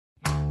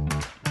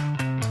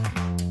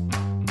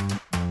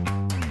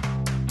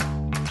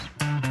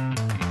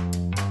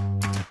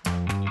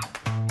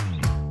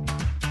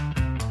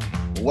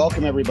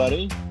Welcome,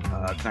 everybody.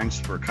 Thanks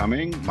for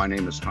coming. My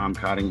name is Tom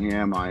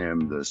Cottingham. I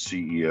am the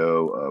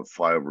CEO of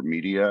Flyover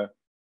Media.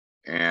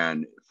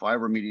 And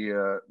Flyover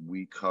Media,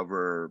 we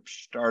cover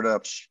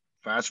startups,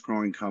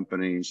 fast-growing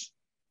companies,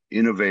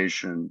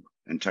 innovation,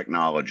 and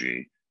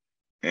technology.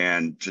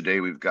 And today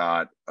we've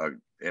got,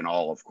 and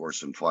all, of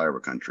course, in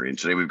Flyover country. And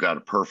today we've got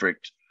a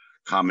perfect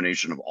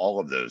combination of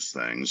all of those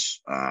things.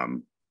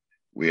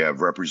 We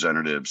have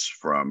representatives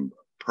from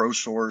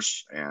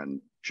ProSource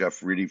and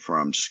Jeff Reedy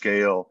from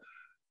Scale,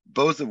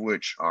 both of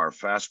which are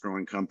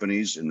fast-growing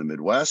companies in the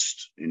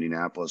Midwest,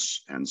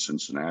 Indianapolis and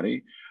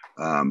Cincinnati,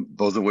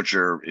 both of which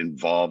are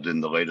involved in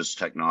the latest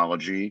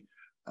technology,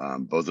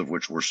 both of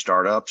which were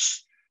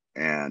startups.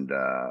 And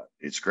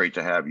it's great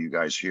to have you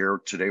guys here.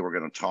 Today, we're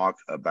going to talk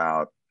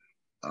about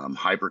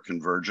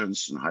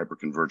hyperconvergence and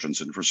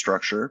hyperconvergence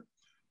infrastructure.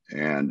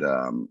 And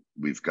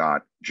we've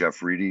got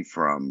Jeff Reedy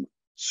from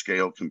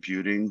Scale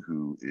Computing,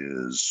 who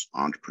is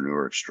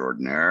entrepreneur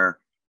extraordinaire.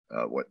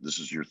 This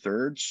is your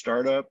third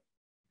startup?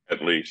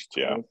 At least,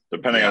 yeah.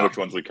 Depending on which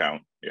ones we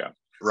count, yeah.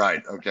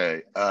 Right.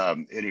 Okay.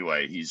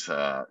 Anyway, he's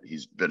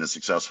been a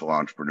successful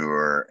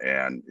entrepreneur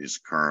and is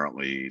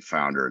currently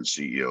founder and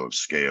CEO of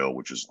Scale,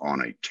 which is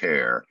on a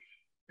tear,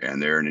 and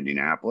they're in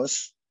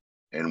Indianapolis.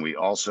 And we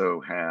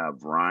also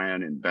have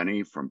Ryan and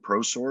Benny from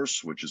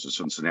ProSource, which is a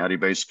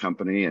Cincinnati-based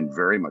company and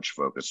very much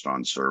focused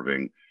on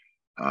serving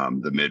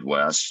the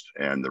Midwest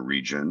and the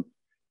region.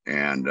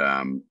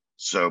 And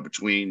so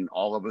between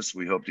all of us,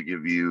 we hope to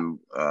give you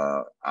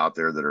out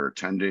there that are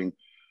attending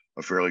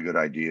a fairly good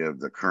idea of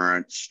the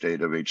current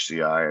state of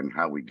HCI and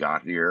how we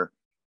got here.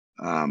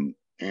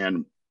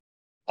 And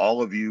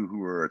all of you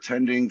who are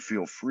attending,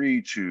 feel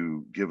free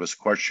to give us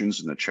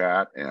questions in the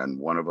chat and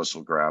one of us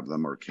will grab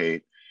them, or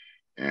Kate.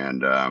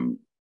 And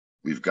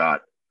we've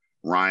got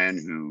Ryan,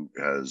 who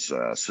has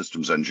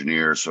systems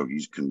engineer, so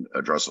he can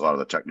address a lot of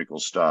the technical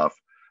stuff.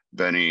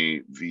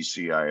 Benny,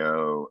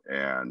 VCIO,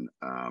 and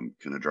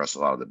can address a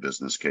lot of the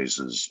business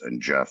cases.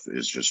 And Jeff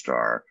is just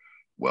our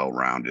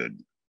well-rounded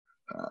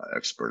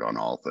expert on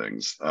all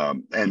things.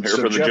 And I'm here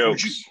so for the Jeff,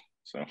 jokes.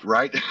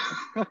 Right?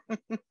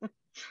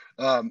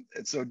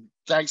 So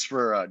thanks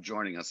for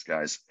joining us,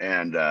 guys.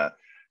 And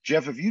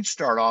Jeff, if you'd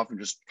start off and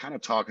just kind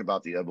of talk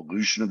about the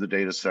evolution of the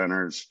data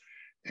centers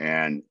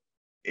and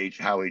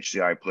how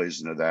HCI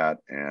plays into that,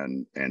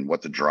 and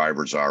what the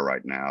drivers are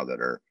right now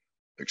that are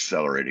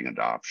accelerating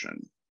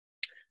adoption.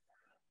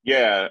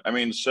 Yeah,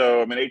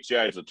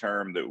 HCI is a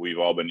term that we've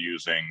all been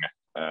using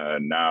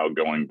now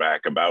going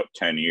back about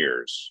 10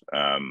 years.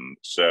 And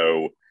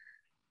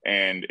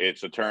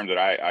it's a term that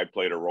I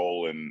played a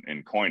role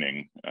in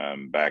coining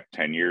back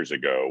 10 years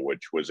ago,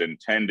 which was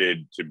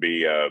intended to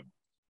be a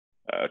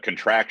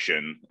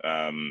contraction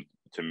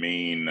to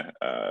mean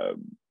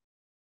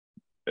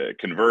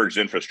converged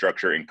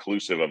infrastructure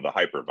inclusive of the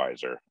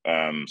hypervisor.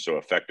 So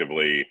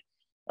effectively,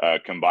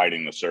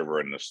 combining the server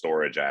and the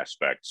storage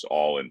aspects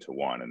all into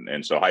one.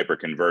 And so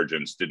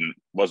hyperconvergence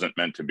wasn't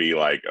meant to be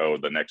like, oh,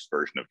 the next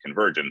version of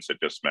convergence. It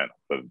just meant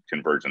the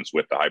convergence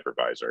with the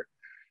hypervisor.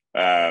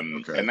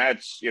 Okay. And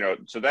that's,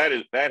 so that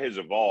has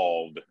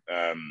evolved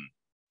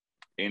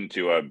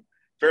into a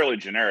fairly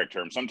generic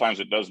term. Sometimes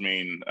it does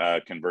mean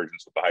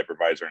convergence with the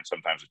hypervisor, and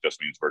sometimes it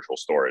just means virtual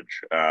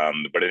storage.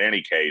 But in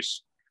any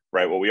case,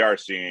 right, what we are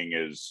seeing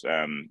is,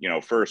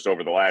 first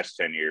over the last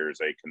 10 years,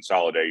 a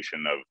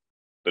consolidation of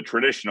the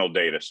traditional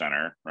data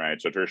center, right?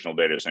 So traditional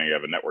data center, you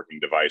have a networking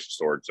device, a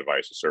storage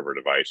device, a server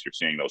device. You're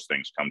seeing those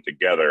things come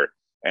together.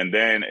 And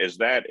then as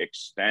that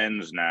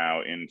extends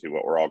now into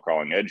what we're all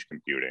calling edge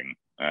computing,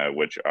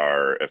 which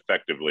are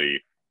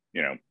effectively,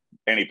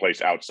 any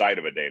place outside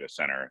of a data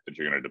center that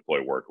you're going to deploy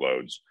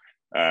workloads.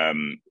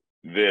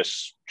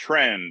 This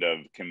trend of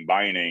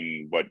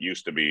combining what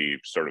used to be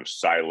sort of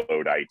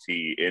siloed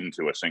IT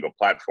into a single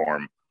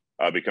platform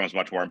becomes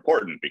much more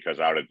important,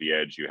 because out at the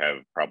edge, you have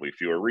probably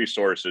fewer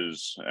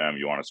resources.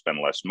 You want to spend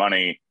less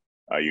money.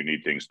 You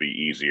need things to be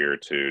easier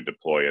to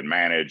deploy and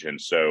manage. And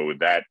so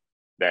that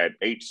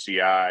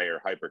HCI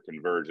or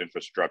hyperconverged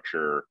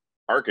infrastructure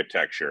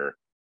architecture,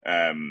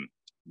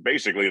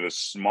 basically the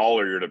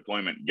smaller your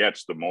deployment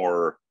gets, the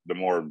more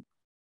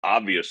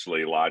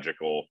obviously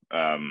logical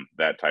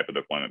that type of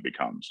deployment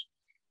becomes.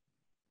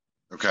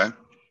 Okay,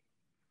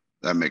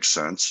 that makes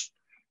sense.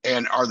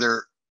 And are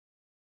there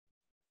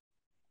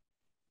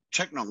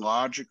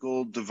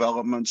technological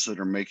developments that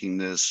are making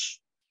this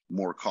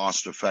more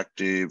cost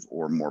effective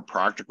or more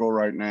practical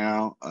right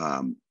now,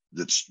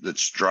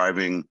 that's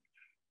driving?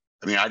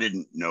 I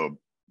didn't know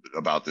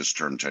about this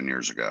term 10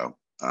 years ago.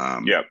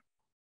 Yeah.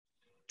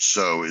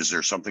 So is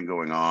there something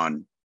going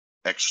on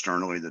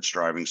externally that's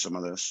driving some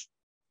of this?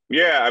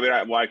 Yeah,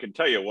 I can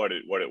tell you what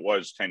it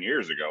was 10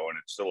 years ago, and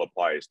it still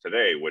applies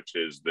today, which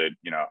is that,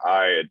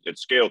 I at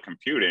Scale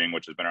Computing,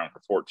 which has been around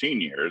for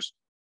 14 years,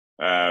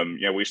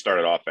 we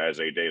started off as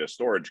a data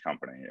storage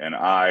company, and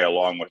I,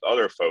 along with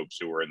other folks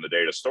who were in the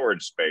data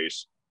storage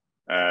space,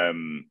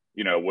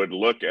 would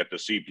look at the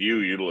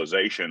CPU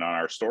utilization on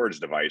our storage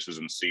devices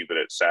and see that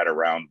it sat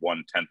around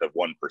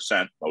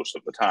 0.1% most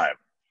of the time.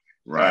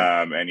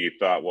 Right. And you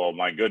thought, well,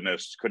 my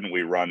goodness, couldn't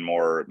we run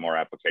more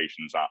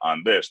applications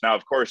on this? Now,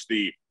 of course,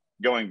 the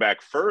going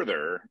back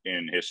further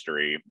in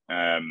history,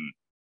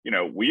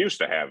 we used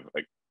to have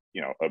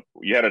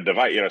you had a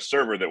device, you had a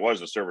server that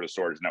was a server to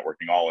storage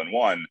networking all in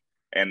one,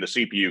 and the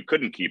CPU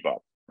couldn't keep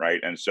up, right?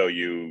 And so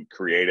you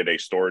created a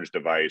storage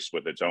device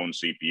with its own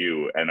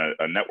CPU and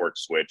a network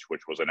switch,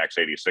 which was an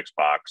x86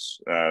 box,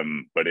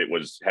 but it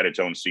had its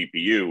own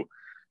CPU.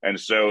 And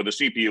so the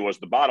CPU was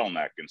the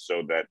bottleneck. And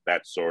so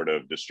that sort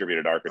of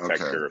distributed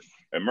architecture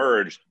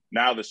emerged.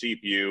 Now the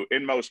CPU,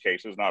 in most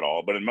cases, not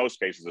all, but in most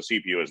cases, the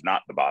CPU is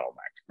not the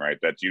bottleneck, right?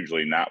 That's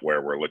usually not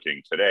where we're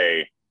looking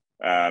today.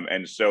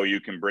 And so you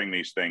can bring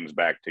these things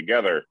back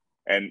together.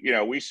 And,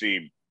 we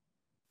see,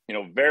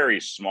 very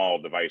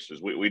small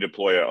devices. We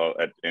deploy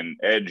in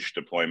edge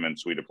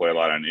deployments. We deploy a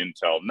lot on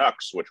Intel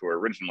NUCs, which were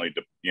originally,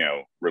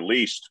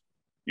 released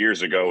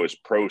years ago as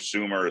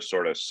prosumer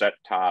sort of set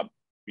top,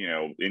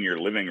 in your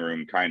living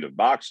room kind of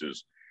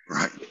boxes.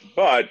 Right.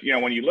 But,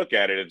 when you look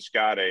at it, it's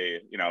got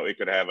it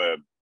could have a,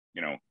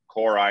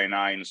 Core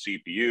i9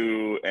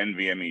 CPU,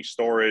 NVMe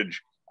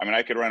storage. I mean,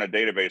 I could run a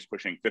database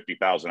pushing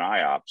 50,000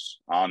 IOPS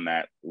on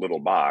that little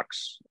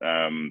box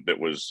that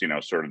was,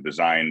 sort of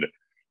designed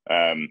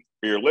for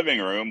your living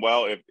room.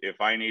 Well, if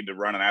I need to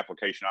run an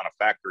application on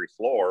a factory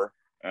floor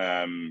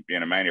in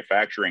a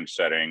manufacturing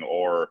setting,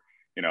 or,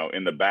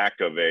 in the back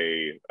of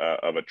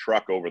a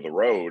truck over the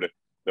road,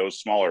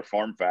 those smaller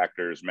form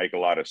factors make a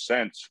lot of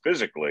sense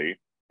physically.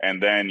 And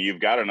then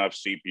you've got enough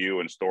CPU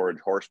and storage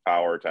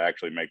horsepower to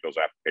actually make those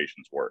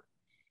applications work.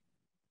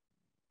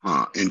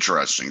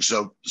 Interesting.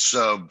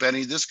 So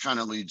Benny, this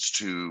kind of leads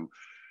to,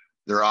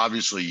 there are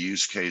obviously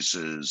use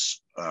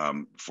cases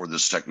for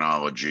this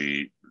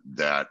technology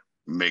that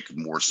make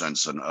more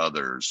sense than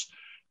others.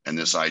 And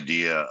this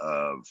idea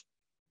of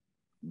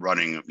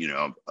running,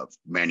 a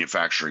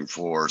manufacturing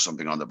floor,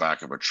 something on the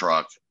back of a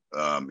truck,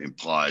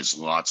 implies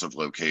lots of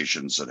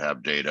locations that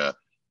have data.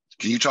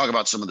 Can you talk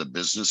about some of the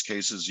business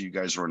cases you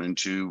guys run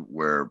into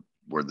where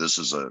this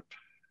is a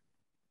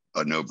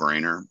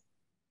no-brainer?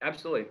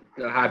 Absolutely.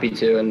 Happy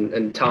to.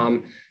 And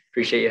Tom,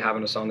 appreciate you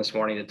having us on this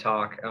morning to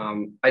talk.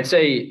 I'd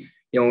say,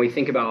 when we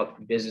think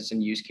about business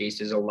and use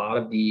cases, a lot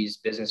of these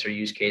business or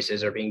use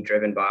cases are being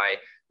driven by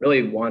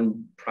really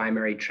one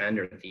primary trend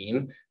or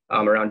theme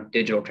around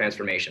digital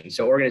transformation.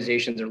 So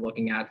organizations are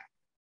looking at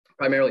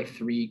primarily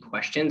three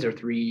questions or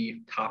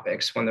three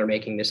topics when they're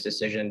making this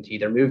decision to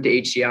either move to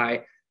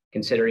HCI,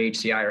 consider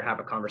HCI, or have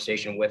a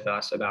conversation with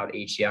us about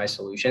HCI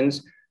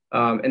solutions.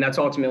 And that's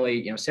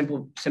ultimately,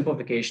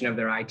 simplification of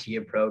their IT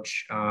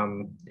approach,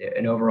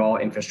 an overall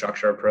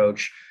infrastructure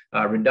approach,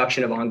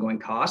 reduction of ongoing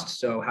costs.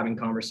 So having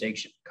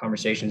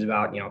conversations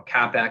about,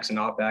 CapEx and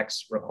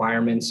OpEx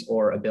requirements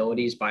or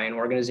abilities by an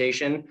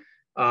organization.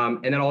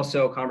 And then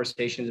also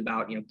conversations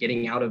about,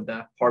 getting out of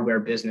the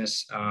hardware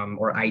business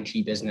or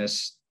IT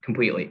business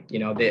completely.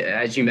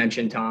 As you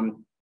mentioned,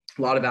 Tom,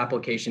 a lot of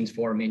applications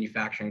for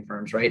manufacturing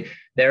firms, right?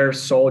 Their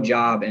sole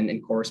job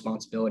and core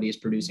responsibility is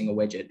producing a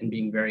widget and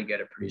being very good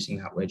at producing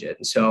that widget.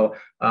 And so,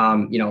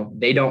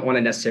 they don't want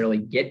to necessarily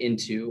get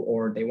into,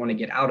 or they want to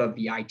get out of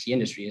the IT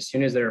industry. As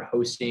soon as they're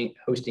hosting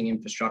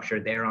infrastructure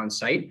there on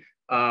site,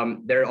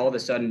 they're all of a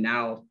sudden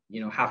now,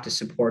 have to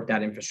support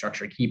that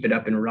infrastructure, keep it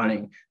up and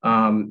running,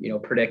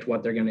 predict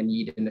what they're going to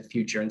need in the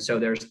future. And so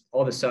there's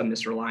all of a sudden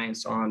this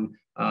reliance on,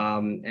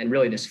 and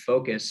really this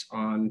focus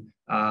on,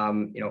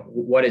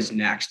 what is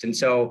next. And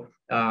so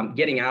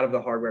getting out of the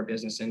hardware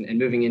business and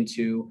moving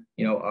into,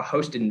 a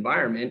hosted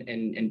environment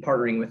and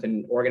partnering with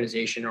an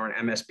organization or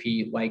an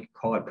MSP, like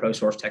call it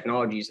ProSource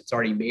Technologies, that's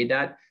already made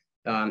that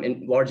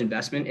large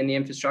investment in the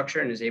infrastructure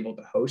and is able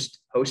to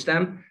host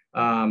them.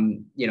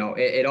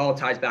 It all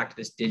ties back to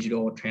this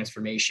digital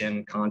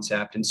transformation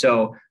concept. And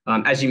so,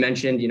 as you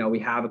mentioned, we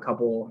have a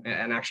couple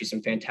and actually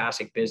some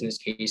fantastic business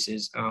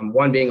cases.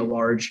 One being a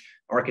large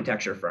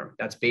architecture firm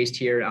that's based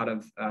here out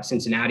of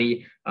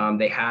Cincinnati.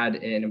 They had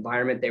an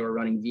environment, they were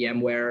running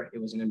VMware.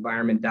 It was an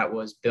environment that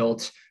was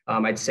built,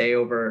 I'd say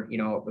over,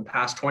 the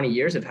past 20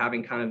 years of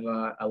having kind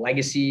of a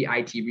legacy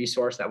IT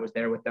resource that was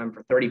there with them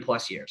for 30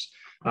 plus years.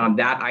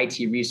 That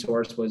IT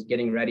resource was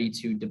getting ready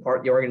to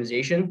depart the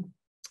organization,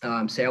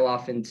 sail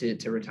off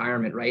into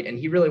retirement, right? And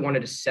he really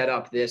wanted to set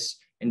up this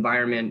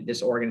environment,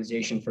 this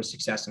organization for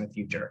success in the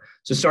future.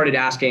 So started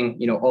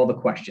asking, all the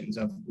questions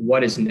of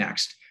what is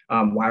next?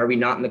 Why are we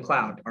not in the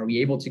cloud? Are we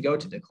able to go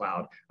to the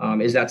cloud?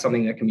 Is that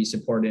something that can be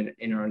supported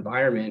in our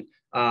environment?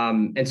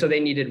 And so they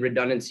needed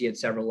redundancy at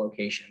several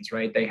locations,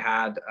 right? They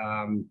had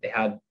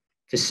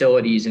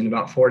facilities in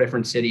about 4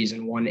 different cities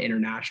and 1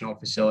 international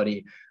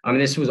facility.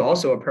 This was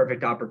also a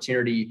perfect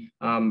opportunity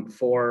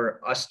for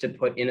us to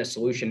put in a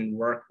solution and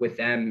work with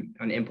them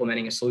on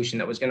implementing a solution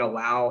that was going to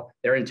allow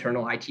their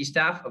internal IT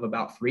staff of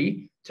about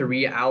 3 to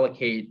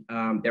reallocate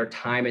their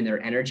time and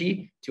their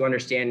energy to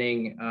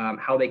understanding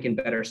how they can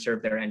better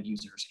serve their end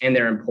users and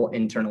their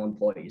internal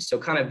employees. So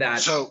kind of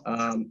that,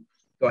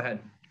 go ahead.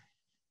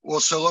 Well,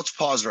 so let's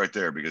pause right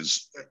there,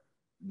 because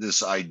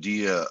this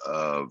idea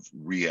of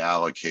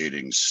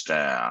reallocating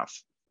staff,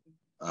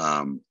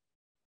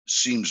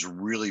 seems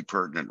really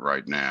pertinent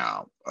right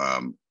now,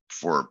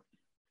 for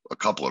a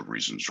couple of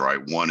reasons, right?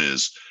 One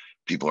is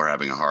people are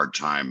having a hard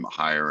time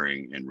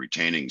hiring and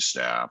retaining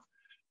staff.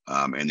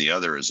 And the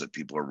other is that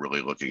people are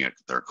really looking at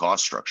their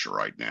cost structure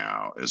right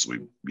now as we,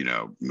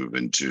 move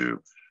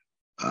into,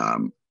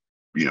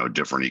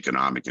 different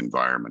economic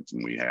environment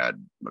than we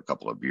had a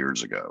couple of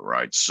years ago,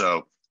 right?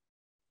 So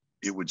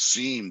it would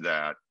seem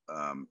that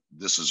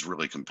this is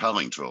really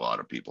compelling to a lot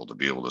of people to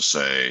be able to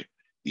say,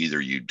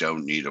 either you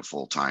don't need a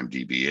full-time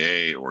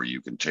DBA, or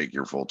you can take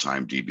your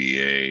full-time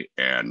DBA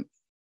and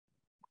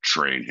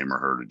train him or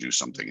her to do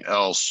something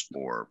else,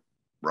 or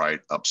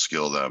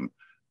upskill them.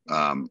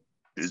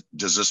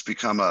 Does this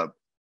become an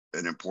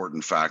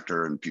important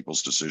factor in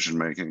people's decision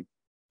making?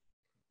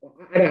 Well,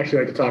 I'd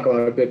actually like to talk a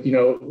little bit.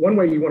 One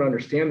way you want to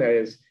understand that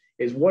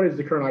is what is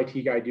the current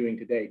IT guy doing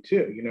today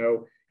too?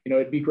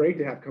 It'd be great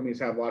to have companies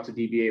have lots of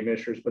DBA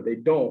administrators, but they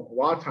don't. A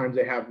lot of times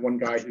they have one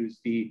guy who's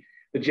the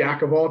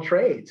jack of all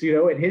trades,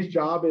 and his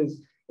job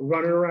is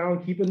running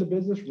around keeping the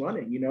business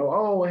running.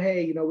 Oh,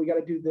 hey, we got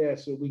to do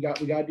this, or we got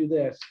to do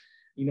this.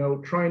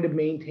 Trying to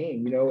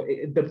maintain.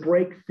 The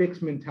break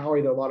fix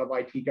mentality that a lot of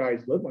IT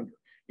guys live under,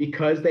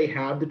 because they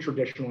have the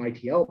traditional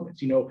IT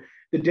elements.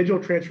 The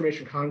digital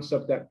transformation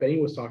concept that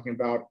Benny was talking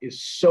about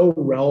is so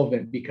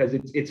relevant, because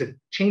it's a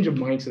change of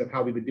mindset of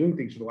how we've been doing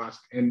things for the last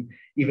 10,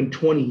 even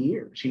 20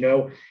 years.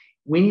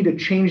 We need to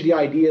change the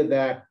idea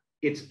that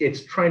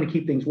it's trying to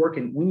keep things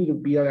working. We need to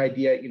be the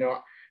idea,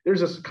 there's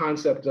this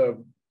concept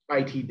of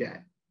IT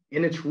debt,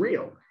 and it's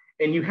real.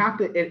 And you have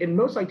to, and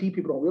most IT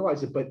people don't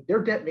realize it, but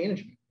they're debt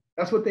management.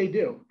 That's what they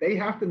do. They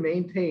have to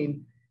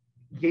maintain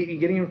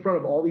getting in front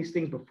of all these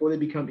things before they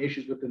become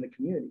issues within the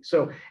community.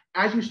 So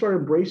as you start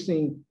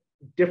embracing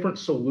different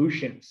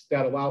solutions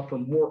that allow for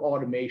more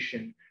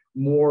automation,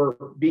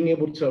 more being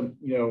able to,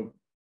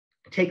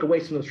 take away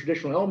some of those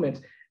traditional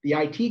elements, the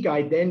IT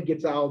guy then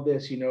gets out of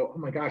this, oh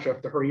my gosh, I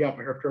have to hurry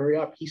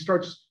up. He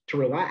starts to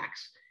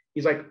relax.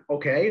 He's like,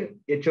 okay,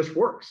 it just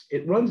works.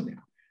 It runs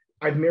now.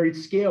 I've married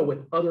scale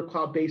with other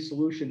cloud-based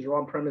solutions or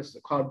on-premise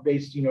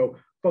cloud-based,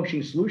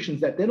 functioning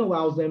solutions that then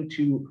allows them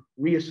to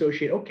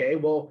reassociate. Okay,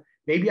 well,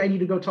 maybe I need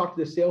to go talk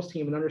to the sales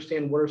team and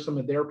understand what are some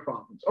of their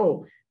problems.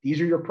 Oh, these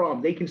are your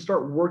problems. They can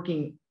start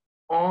working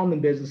on the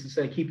business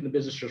instead of keeping the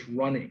business just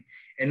running.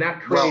 And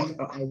that creates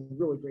a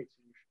really great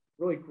solution,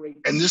 really great.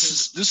 And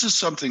this is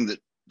something that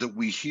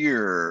we're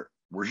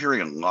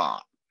hearing a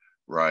lot,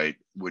 right?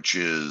 Which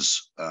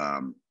is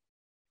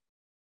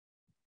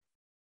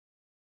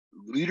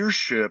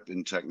leadership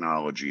in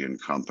technology in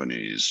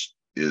companies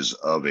is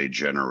of a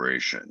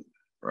generation,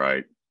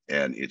 right?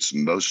 And it's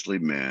mostly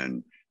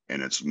men,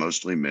 and it's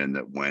mostly men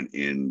that went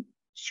in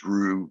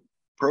through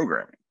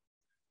programming.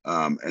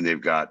 And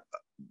they've got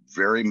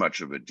very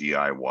much of a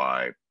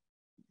DIY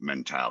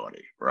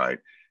mentality, right?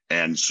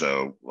 And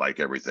so,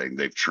 like everything,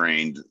 they've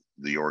trained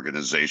the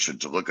organization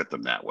to look at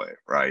them that way,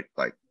 right?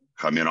 Like,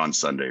 come in on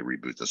Sunday,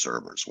 reboot the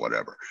servers,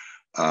 whatever.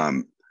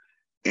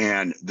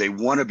 And they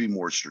want to be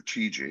more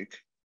strategic.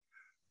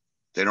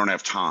 They don't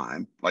have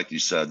time. Like you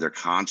said, they're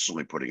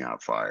constantly putting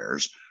out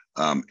fires.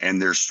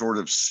 And they're sort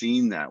of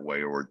seen that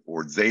way,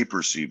 or they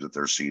perceive that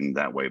they're seen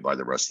that way by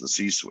the rest of the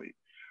C-suite,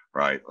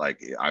 right?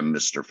 Like, I'm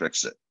Mr.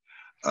 Fix-It.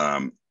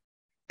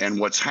 And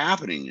what's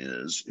happening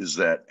is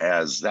that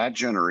as that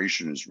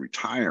generation is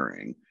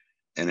retiring,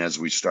 and as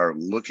we start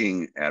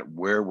looking at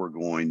where we're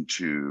going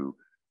to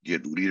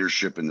get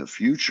leadership in the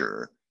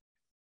future,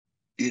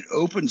 it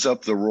opens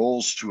up the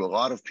roles to a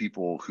lot of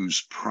people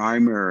whose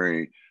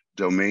primary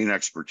domain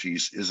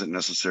expertise isn't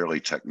necessarily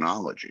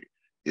technology,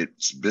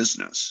 it's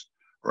business,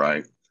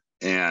 right?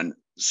 And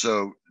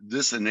so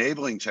this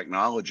enabling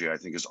technology, I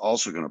think, is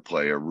also going to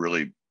play a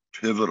really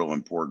pivotal,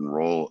 important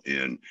role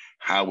in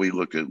how we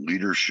look at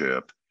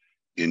leadership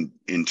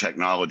in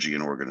technology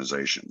and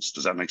organizations.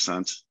 Does that make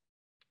sense?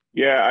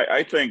 Yeah,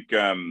 I think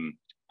I'll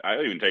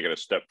even take it a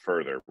step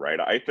further, right?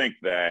 I think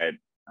that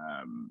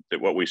that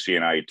what we see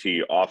in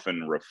IT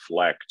often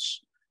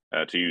reflects,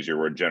 to use your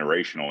word,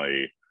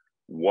 generationally,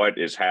 what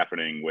is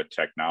happening with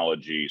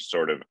technology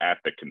sort of at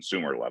the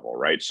consumer level,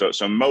 right? So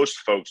most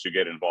folks who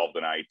get involved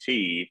in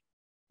IT,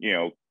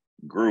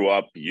 grew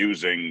up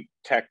using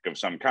tech of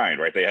some kind,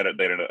 right? They had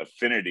an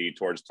affinity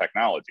towards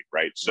technology,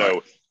 right?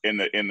 So in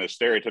the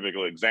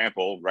stereotypical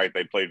example, right,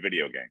 they played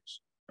video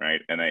games,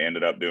 right? And they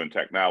ended up doing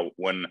tech. Now,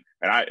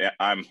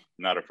 I'm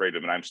not afraid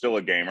of it. I'm still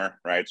a gamer,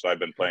 right? So I've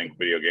been playing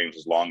video games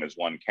as long as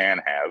one can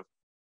have,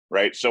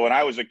 right? So when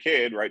I was a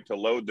kid, right, to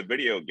load the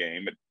video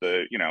game,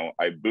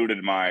 I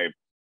booted my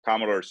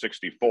Commodore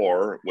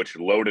 64, which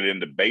loaded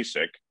into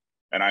BASIC,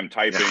 and I'm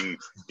typing,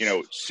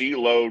 C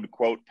load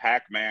quote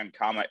Pac-Man,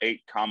 comma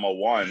 8, comma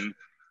 1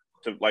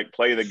 to like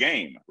play the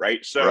game, right?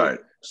 So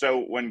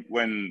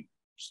when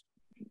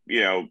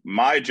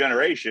my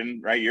generation,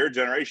 right, your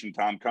generation,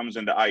 Tom, comes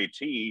into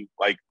IT,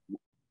 like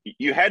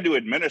you had to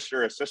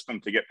administer a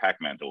system to get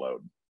Pac-Man to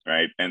load,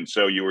 right? And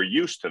so you were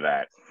used to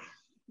that.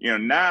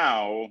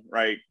 Now,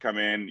 right, come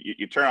in,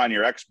 you turn on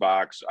your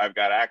Xbox, I've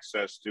got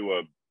access to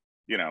a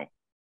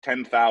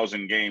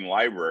 10,000 game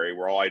library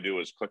where all I do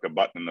is click a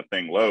button and the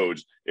thing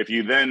loads. If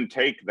you then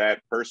take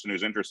that person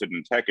who's interested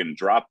in tech and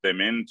drop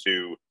them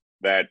into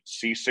that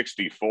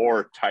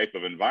C64 type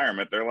of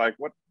environment, they're like,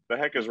 what the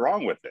heck is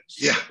wrong with this?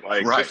 Yeah,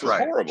 like, right, this is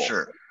right, horrible.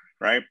 sure.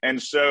 Right.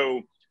 And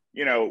so,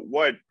 you know,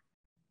 what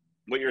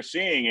you're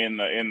seeing in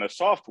the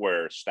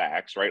software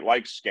stacks, right,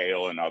 like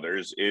Scale and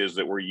others, is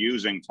that we're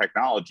using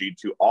technology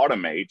to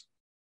automate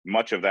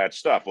much of that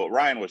stuff. What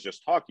Ryan was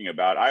just talking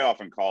about, I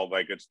often call,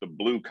 like, it's the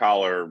blue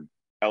collar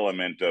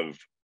element of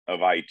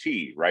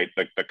IT, right?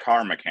 The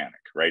car mechanic,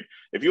 right?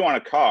 If you want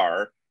a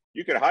car,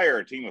 you could hire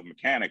a team of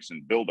mechanics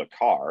and build a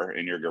car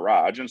in your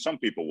garage, and some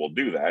people will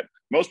do that.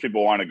 Most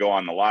people want to go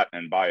on the lot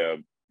and buy a,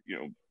 you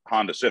know,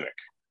 Honda Civic,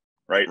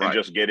 right? And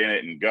just get in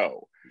it and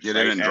go. Get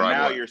in and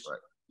drive away.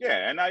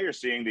 Yeah, and now you're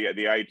seeing the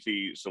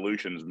IT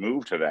solutions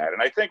move to that.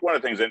 And I think one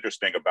of the things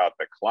interesting about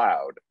the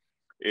cloud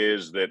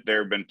is that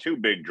there have been two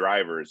big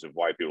drivers of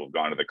why people have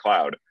gone to the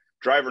cloud.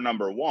 Driver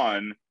number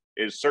one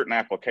is certain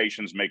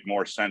applications make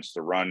more sense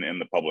to run in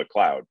the public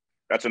cloud.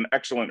 That's an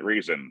excellent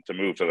reason to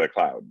move to the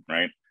cloud,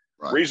 right?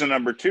 Reason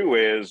number two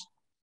is,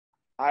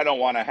 I don't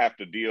want to have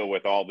to deal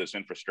with all this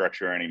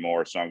infrastructure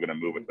anymore, so I'm going to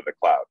move it to the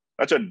cloud.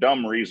 That's a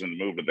dumb reason to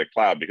move to the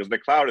cloud, because the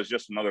cloud is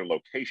just another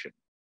location,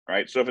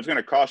 right? So if it's going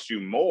to cost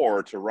you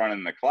more to run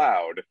in the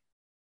cloud,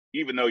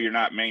 even though you're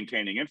not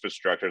maintaining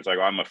infrastructure, it's like,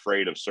 oh, I'm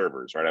afraid of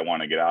servers, right? I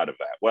want to get out of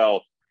that.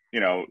 Well,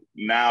 you know,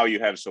 now you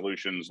have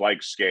solutions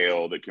like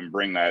Scale that can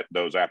bring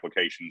those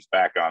applications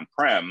back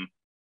on-prem,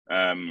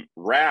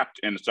 wrapped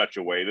in such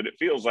a way that it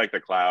feels like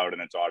the cloud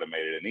and it's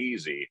automated and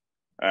easy.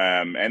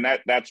 And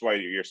that's why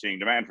you're seeing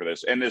demand for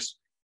this. And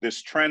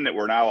this trend that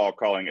we're now all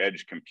calling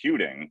edge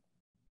computing,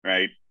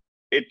 right?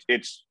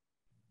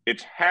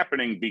 It's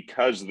happening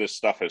because this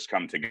stuff has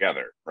come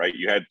together, right?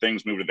 You had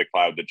things move to the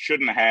cloud that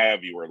shouldn't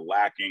have. You were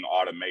lacking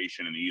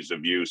automation and ease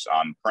of use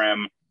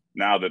on-prem.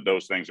 Now that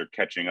those things are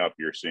catching up,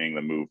 you're seeing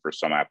the move for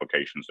some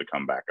applications to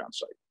come back on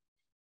site.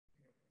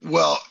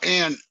 Well,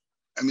 and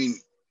I mean,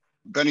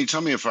 Benny,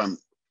 tell me if I'm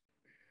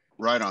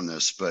right on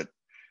this, but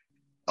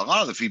a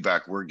lot of the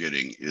feedback we're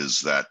getting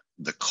is that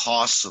the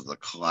costs of the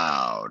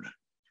cloud,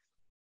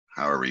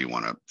 however you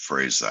want to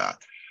phrase that,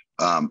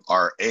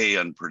 are A,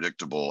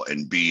 unpredictable,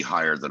 and B,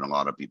 higher than a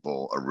lot of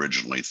people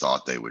originally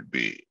thought they would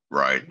be,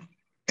 right?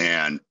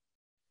 And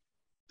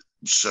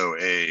so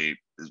A,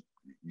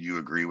 you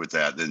agree with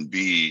that, then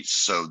B,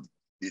 so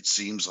it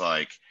seems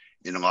like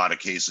in a lot of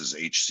cases,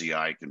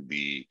 HCI can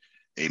be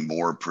a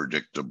more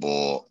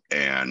predictable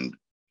and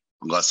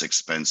less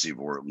expensive,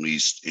 or at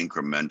least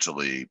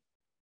incrementally,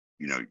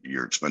 you know,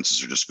 your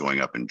expenses are just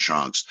going up in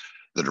chunks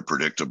that are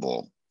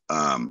predictable,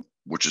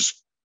 which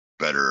is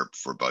better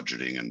for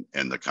budgeting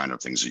and the kind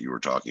of things that you were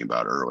talking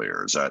about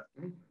earlier. Is that?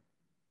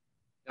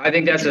 I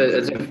think that's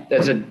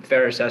a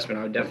fair assessment.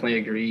 I would definitely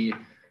agree.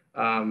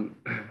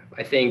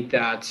 I think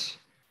that,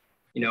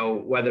 you know,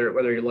 whether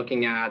you're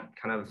looking at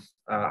kind of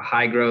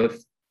high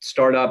growth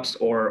startups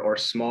or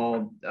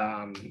small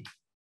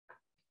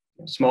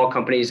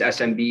companies,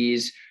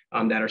 SMBs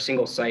that are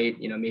single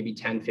site, you know, maybe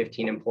 10,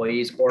 15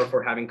 employees, or if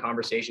we're having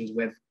conversations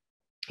with,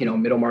 you know,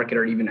 middle market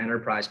or even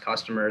enterprise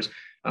customers,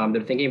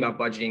 they're thinking about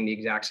budgeting the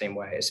exact same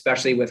way,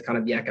 especially with kind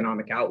of the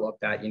economic outlook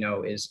that, you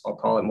know, is, I'll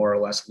call it, more or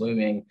less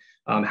looming.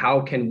 How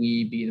can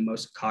we be the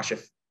most cost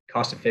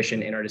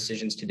efficient in our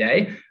decisions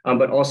today,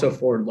 but also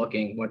forward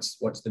looking? What's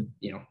the,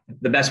 you know,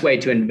 the best way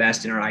to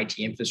invest in our IT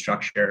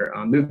infrastructure?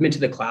 Movement to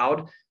the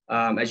cloud,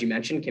 as you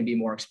mentioned, can be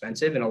more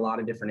expensive in a lot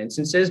of different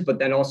instances, but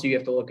then also you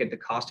have to look at the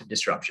cost of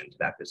disruption to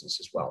that business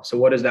as well. So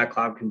what does that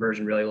cloud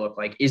conversion really look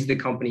like? Is the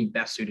company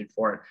best suited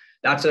for it?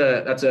 That's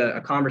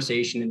a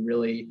conversation and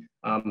really,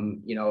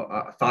 you know,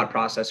 a thought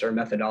process or a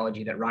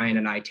methodology that Ryan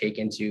and I take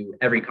into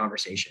every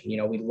conversation. You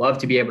know, we'd love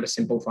to be able to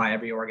simplify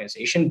every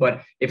organization,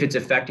 but if it's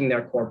affecting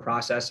their core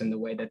process and the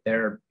way that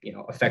they're, you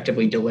know,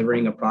 effectively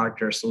delivering a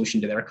product or a solution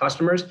to their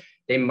customers,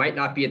 they might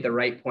not be at the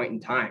right point in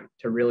time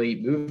to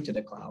really move to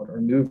the cloud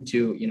or move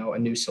to, you know, a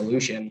new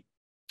solution,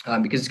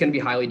 because it's going to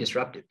be highly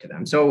disruptive to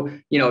them. So,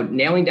 you know,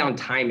 nailing down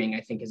timing,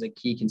 I think, is a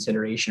key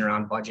consideration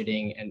around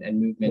budgeting and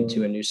movement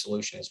to a new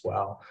solution as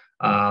well.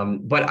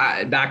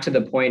 But back to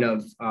the point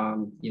of,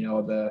 you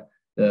know,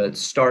 the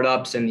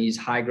startups and these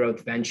high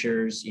growth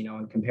ventures, you know,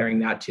 and comparing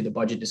that to the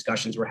budget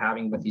discussions we're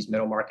having with these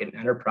middle market and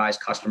enterprise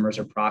customers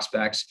or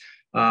prospects,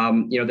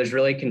 you know, there's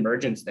really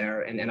convergence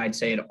there. And I'd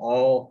say it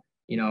all,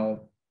 you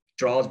know,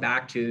 draws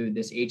back to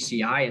this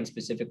HCI, and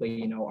specifically,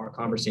 you know, our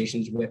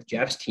conversations with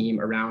Jeff's team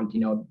around, you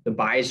know, the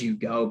buy as you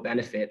go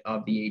benefit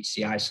of the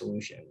HCI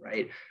solution,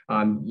 right?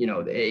 You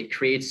know,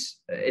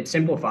 it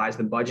simplifies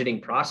the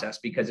budgeting process,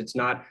 because it's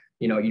not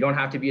You don't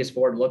have to be as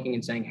forward looking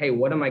and saying, hey,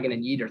 what am I going to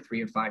need in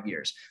 3 or 5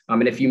 years?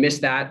 And if you miss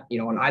that,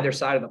 on either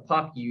side of the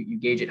puck, you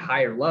gauge it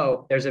high or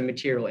low, there's a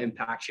material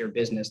impact to your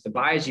business. The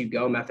buy as you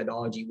go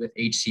methodology with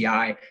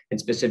HCI and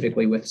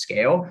specifically with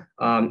scale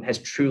has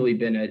truly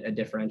been a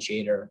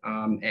differentiator.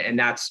 And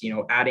that's,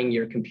 adding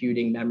your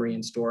computing memory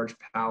and storage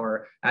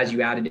power as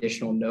you add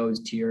additional nodes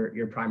to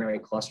your primary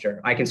cluster.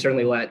 I can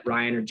certainly let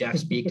Ryan or Jeff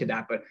speak to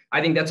that, but I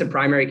think that's a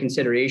primary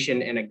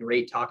consideration and a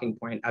great talking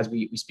point as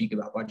we speak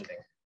about budgeting.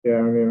 Yeah,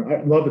 I mean,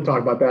 I'd love to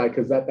talk about that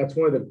because that's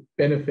one of the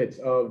benefits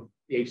of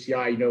the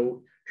HCI.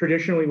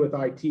 Traditionally with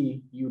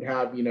IT, you'd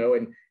have,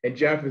 and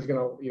Jeff is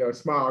going to,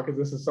 smile because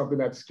this is something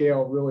that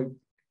scale really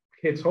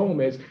hits home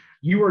is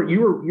you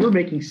were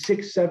making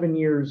 6-7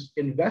 years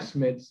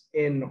investments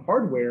in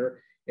hardware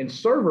and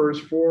servers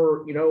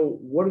for,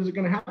 what is it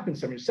going to happen?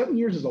 7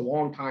 years is a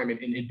long time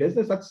in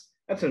business.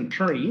 That's an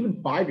eternity.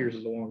 Even 5 years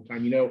is a long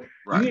time.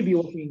 Right. You need to be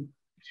looking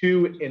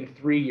 2 and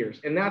 3 years.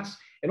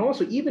 And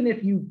also, even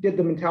if you did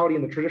the mentality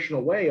in the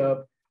traditional way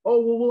of, oh,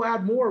 well, we'll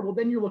add more. Well,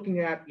 then you're looking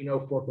at,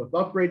 forklift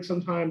upgrades.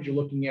 Sometimes you're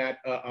looking at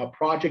a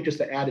project just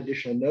to add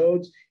additional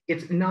nodes.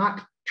 It's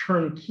not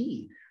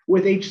turnkey.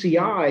 With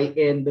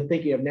HCI and the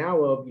thinking of now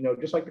of,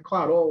 just like the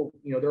cloud,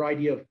 their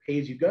idea of pay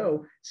as you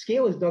go,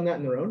 Scale has done that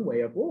in their own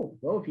way of,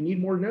 well, if you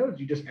need more nodes,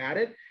 you just add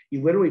it.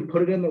 You literally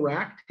put it in the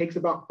rack, takes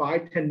about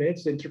 5-10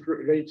 minutes to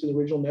integrate to the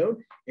original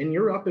node, and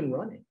you're up and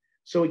running.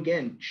 So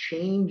again,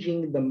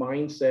 changing the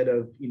mindset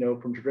of,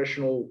 from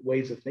traditional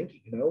ways of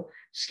thinking,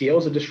 Scale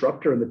is a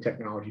disruptor in the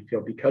technology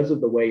field because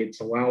of the way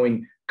it's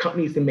allowing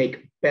companies to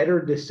make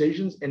better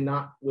decisions and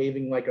not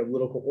waving like a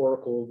little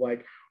oracle of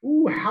like,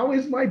 ooh, how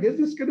is my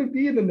business going to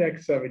be in the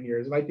next 7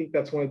 years? And I think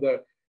that's one of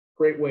the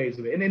great ways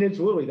of it. And it's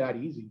literally that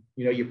easy.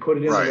 You put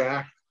it in the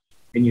rack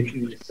and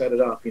you set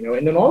it up,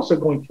 and then also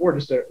going forward,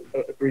 just to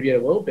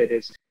abbreviate a little bit,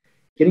 is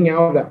getting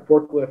out of that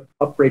forklift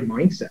upgrade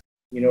mindset.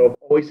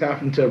 Always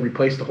having to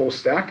replace the whole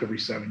stack every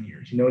 7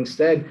 years,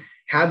 instead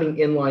having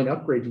inline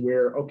upgrades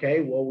where,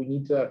 okay, well, we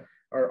need to,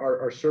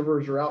 our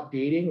servers are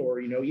outdating, or,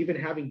 even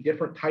having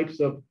different types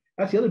of,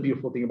 that's the other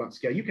beautiful thing about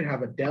Scale. You can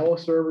have a Dell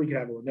server, you can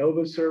have a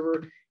Lenovo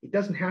server. It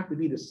doesn't have to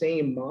be the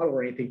same model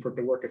or anything for it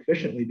to work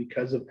efficiently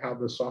because of how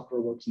the software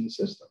works in the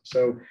system.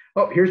 So,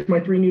 here's my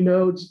 3 new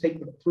nodes, take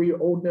the 3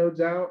 old nodes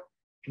out,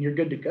 and you're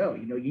good to go.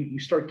 You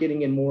start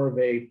getting in more of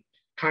a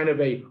kind of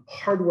a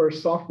hardware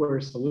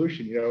software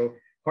solution,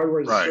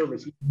 hardware as a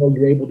service, even though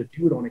you're able to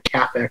do it on a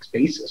CapEx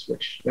basis,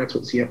 which that's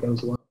what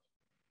CFOs love.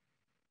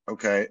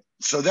 Okay,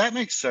 so that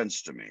makes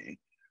sense to me,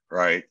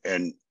 right?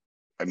 And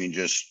I mean,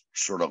 just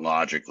sort of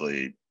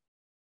logically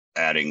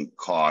adding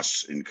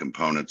costs and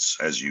components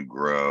as you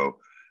grow,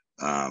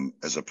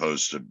 as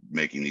opposed to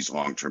making these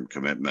long-term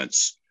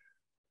commitments.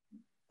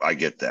 I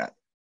get that.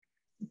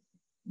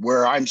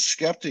 Where I'm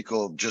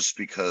skeptical, just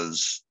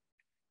because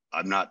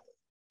I'm not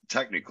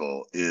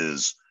technical,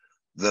 is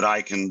that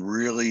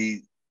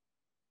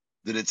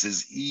that it's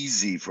as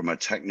easy from a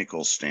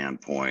technical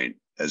standpoint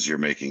as you're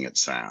making it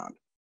sound,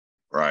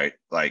 right?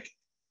 Like,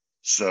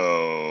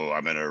 so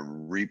I'm going to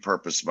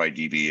repurpose my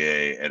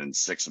DBA, and in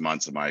 6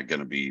 months, am I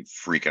going to be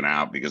freaking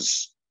out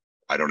because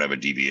I don't have a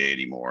DBA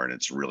anymore, and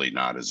it's really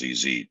not as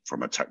easy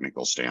from a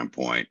technical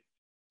standpoint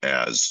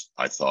as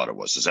I thought it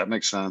was. Does that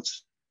make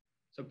sense?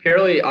 So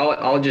purely,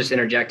 I'll just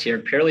interject here.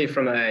 Purely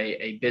from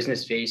a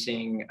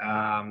business-facing,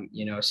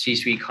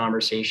 C-suite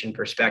conversation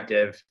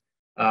perspective,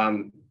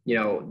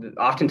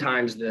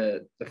 oftentimes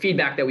the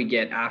feedback that we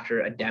get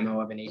after a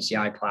demo of an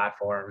HCI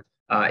platform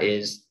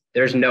is,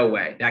 there's no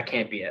way, that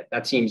can't be it.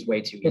 That seems way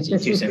too easy,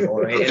 too simple,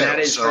 right? Okay, And that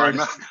is, so I'm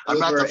not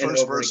the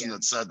first person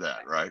that said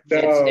that, right?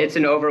 It's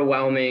an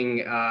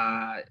overwhelming.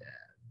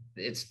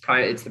 It's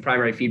the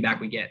primary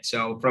feedback we get.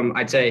 So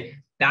I'd say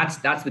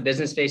that's the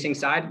business facing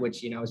side,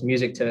 which is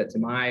music to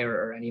my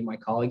or any of my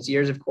colleagues'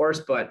 ears, of course.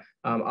 But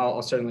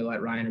I'll certainly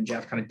let Ryan or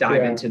Jeff kind of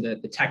dive into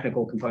the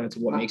technical components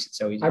of what makes it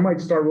so easy. I might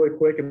start really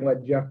quick and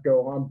let Jeff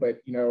go on, but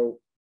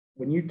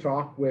when you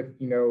talk with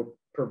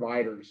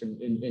providers and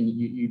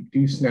you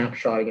do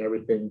snapshotting and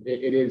everything,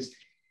 it is,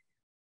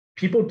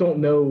 people don't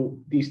know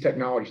these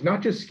technologies,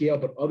 not just Scale,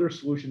 but other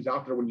solutions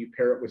out there when you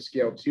pair it with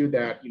Scale too,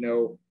 that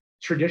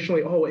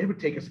traditionally, it would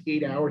take us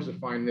 8 hours to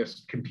find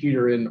this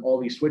computer and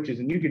all these switches,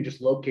 and you can just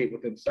locate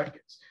within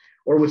seconds.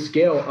 Or with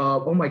Scale,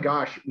 oh my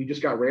gosh, we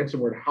just got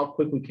ransomware. How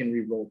quickly can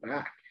we roll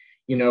back?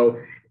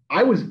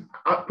 I was,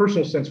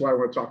 personal sense why I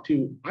want to talk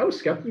to, I was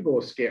skeptical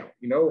of Scale.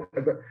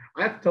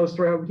 I have to tell a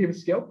story how I became a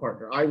Scale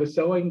partner. I was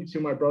selling to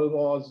my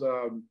brother-in-law's,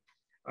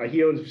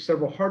 he owns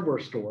several hardware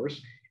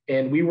stores,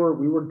 and we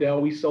were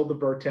Dell. We sold the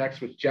Vertex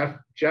with Jeff.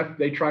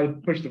 They tried to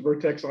push the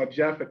Vertex on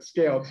Jeff at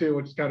Scale too,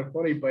 which is kind of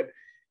funny, but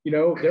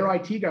their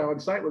IT guy on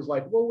site was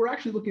like, well, we're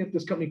actually looking at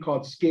this company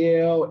called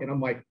Scale. And I'm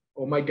like,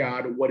 oh my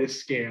God, what is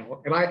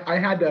Scale? And I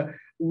had to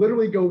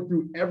literally go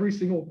through every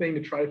single thing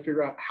to try to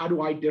figure out, how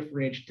do I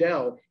differentiate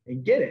Dell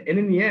and get it? And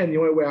in the end, the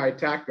only way I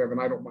attacked them, and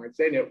I don't mind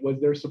saying it,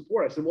 was their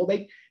support. I said, well,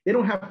 they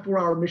don't have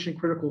 4-hour mission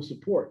critical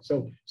support.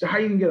 So how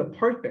you can get a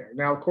part there?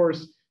 Now, of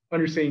course,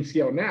 understanding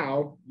scale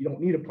now, you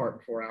don't need a part in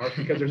 4 hours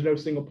because there's no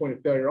single point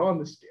of failure on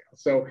the scale.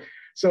 So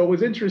it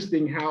was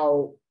interesting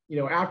how,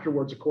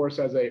 afterwards, of course,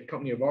 as a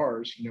company of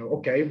ours,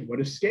 okay, what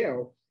is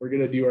scale? We're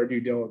going to do our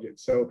due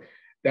diligence. So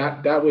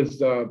that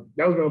was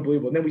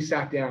unbelievable. And then we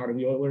sat down and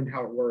we learned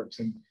how it works.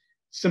 And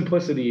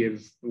simplicity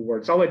is the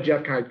word. So I'll let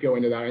Jeff kind of go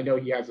into that. I know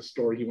he has a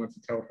story he wants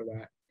to tell for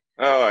that.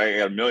 Oh, I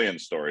got a million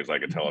stories I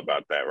could tell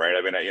about that, right?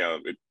 I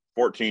mean,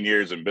 14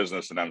 years in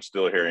business and I'm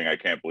still hearing, I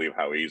can't believe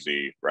how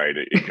easy, right,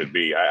 it could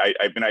be.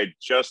 I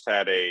just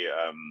had a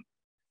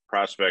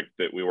prospect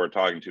that we were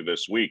talking to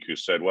this week who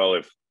said, well,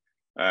 if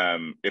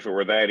it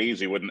were that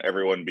easy, wouldn't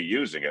everyone be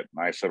using it?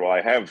 And I said, well,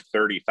 I have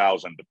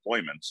 30,000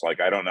 deployments.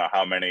 Like, I don't know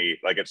how many,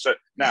 like it's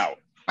now.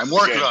 I'm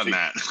working on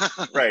that.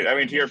 Right. I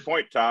mean, to your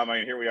point, Tom, I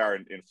mean, here we are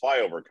in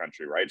flyover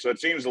country, right? So it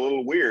seems a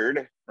little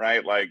weird,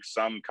 right? Like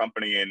some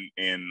company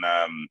in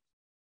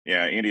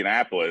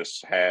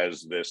Indianapolis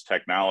has this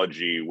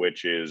technology,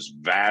 which is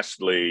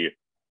vastly,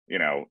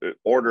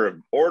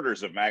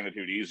 orders of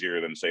magnitude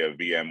easier than, say, a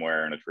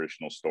VMware and a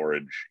traditional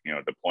storage,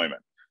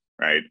 deployment,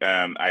 right?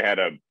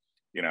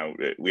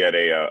 We had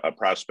a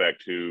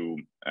prospect who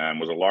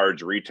was a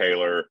large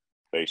retailer.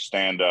 They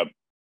stand up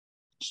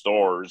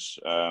stores,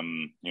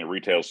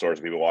 retail stores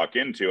people walk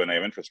into, and they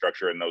have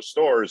infrastructure in those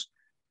stores.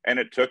 And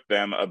it took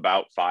them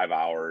about 5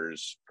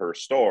 hours per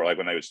store. Like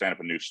when they would stand up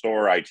a new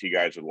store, IT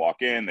guys would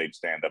walk in, they'd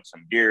stand up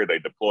some gear,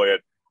 they'd deploy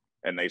it.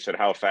 And they said,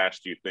 how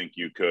fast do you think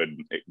you could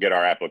get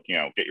our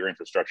get your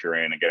infrastructure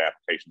in and get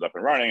applications up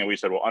and running? And we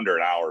said, well, under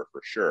an hour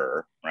for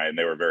sure, right? And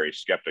they were very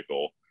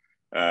skeptical.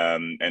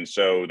 And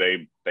so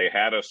they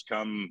had us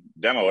come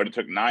demo it. It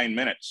took 9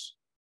 minutes.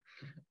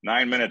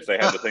 9 minutes, they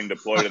had the thing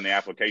deployed and the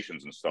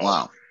applications installed.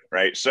 Wow.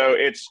 Right. So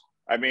it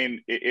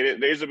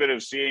is a bit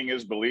of seeing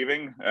is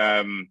believing.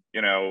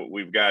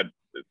 We've got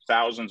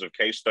thousands of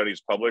case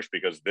studies published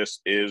because this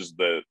is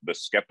the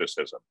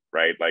skepticism,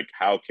 right? Like,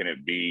 how can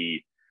it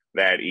be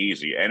that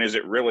easy? And is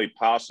it really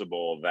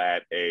possible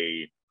that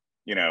a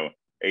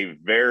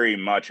very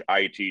much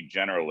IT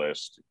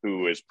generalist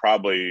who is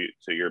probably,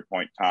 to your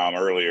point, Tom,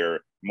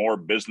 earlier, more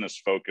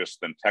business focused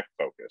than tech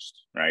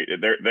focused, right?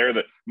 They're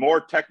the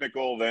more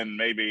technical than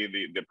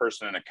maybe the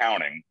person in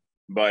accounting,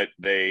 but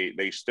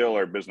they still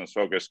are business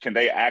focused. Can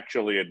they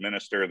actually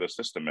administer the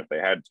system if they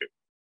had to?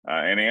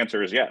 And the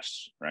answer is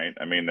yes, right?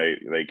 I mean,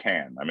 they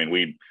can. I mean,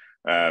 we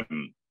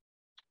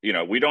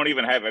don't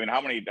even have,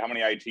 how many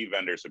IT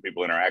vendors have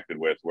people interacted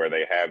with where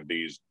they have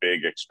these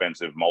big,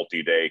 expensive,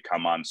 multi-day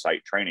come on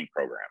site training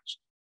programs,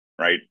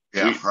 right?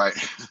 Yeah, right.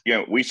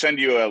 We send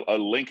you a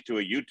link to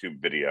a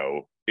YouTube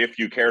video if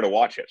you care to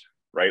watch it,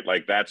 right?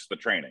 Like, that's the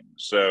training.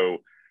 So,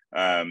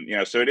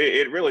 so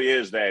it really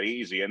is that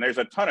easy. And there's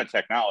a ton of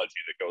technology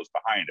that goes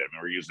behind it. I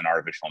mean, we're using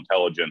artificial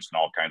intelligence and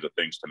all kinds of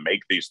things to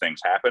make these things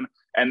happen.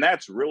 And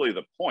that's really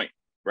the point,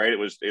 right? It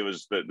was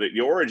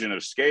the origin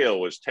of scale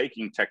was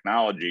taking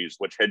technologies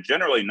which had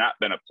generally not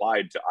been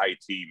applied to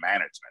IT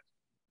management,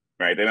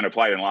 right? They've been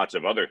applied in lots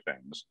of other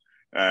things,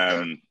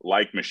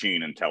 like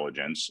machine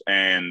intelligence,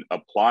 and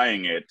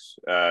applying it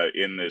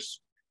in this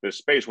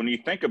space. When you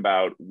think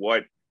about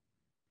what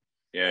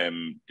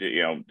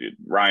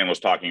Ryan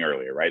was talking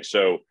earlier, right?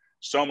 So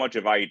much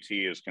of IT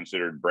is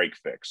considered break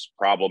fix.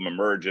 Problem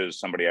emerges,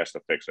 somebody has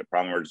to fix it.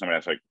 Problem emerges, somebody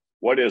has to,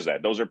 what is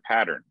that? Those are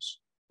patterns,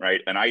 right?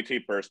 An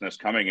IT person is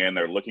coming in,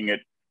 they're looking at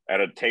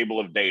a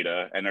table of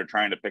data and they're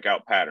trying to pick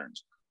out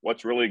patterns.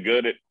 What's really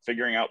good at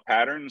figuring out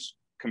patterns?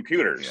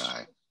 Computers,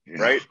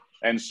 right?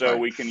 And so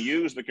we can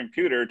use the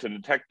computer to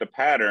detect the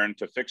pattern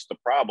to fix the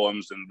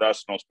problems, and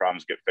thus most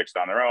problems get fixed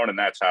on their own. And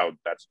that's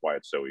why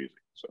it's so easy.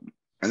 So.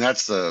 And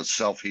that's the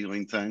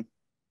self-healing thing.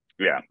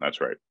 Yeah,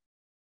 that's right.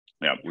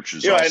 Yeah, which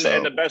is also...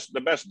 and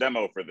the best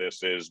demo for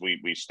this is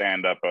we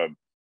stand up a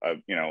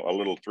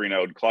little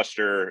 3-node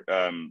cluster,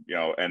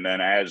 and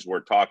then as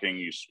we're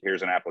talking,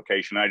 here's an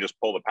application. I just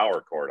pull the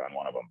power cord on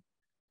one of them,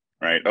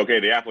 right?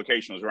 Okay, the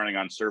application was running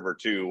on server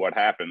 2. What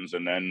happens?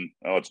 And then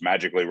it's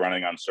magically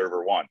running on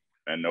server 1,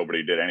 and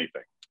nobody did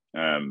anything.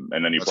 And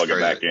then you plug it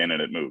back in,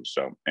 and it moves.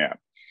 So yeah.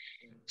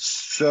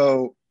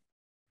 So.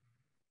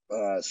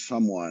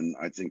 Someone,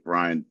 I think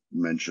Brian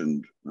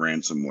mentioned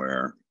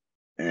ransomware,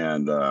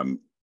 and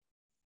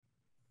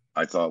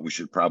I thought we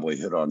should probably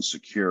hit on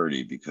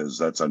security because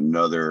that's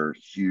another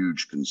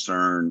huge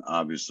concern,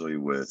 obviously,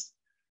 with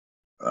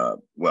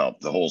the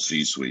whole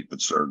C-suite,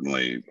 but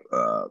certainly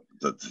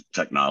the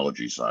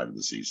technology side of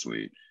the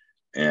C-suite.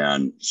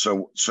 And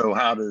so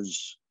how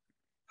does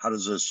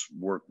this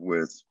work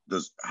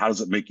how does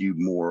it make you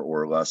more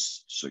or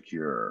less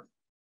secure?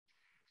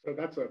 So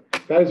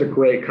that is a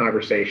great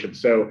conversation.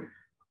 So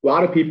a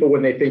lot of people,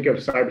 when they think of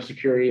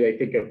cybersecurity, they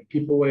think of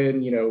people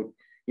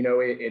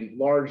in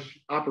large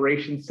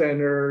operation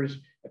centers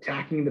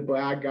attacking the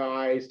bad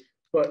guys.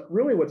 But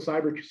really, what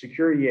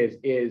cybersecurity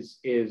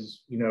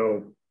is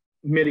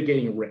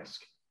mitigating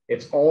risk.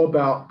 It's all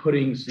about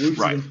putting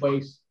solutions in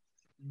place,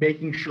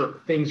 making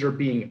sure things are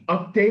being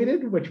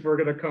updated, which we're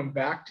going to come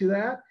back to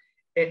that,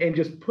 and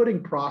just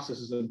putting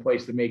processes in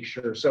place to make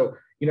sure. So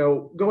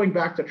going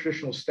back to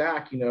traditional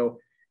stack,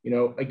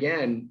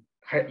 again,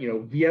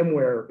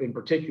 VMware in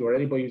particular,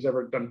 anybody who's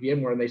ever done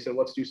VMware and they said,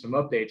 let's do some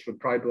updates, would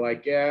probably be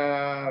like,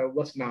 yeah,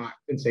 let's not,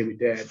 and say we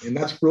did. And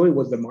that's really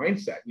was the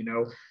mindset.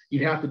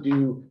 You'd have to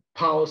do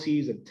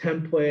policies and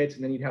templates,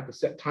 and then you'd have to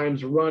set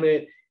times to run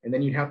it. And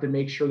then you'd have to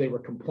make sure they were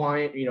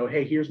compliant.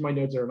 Hey, here's my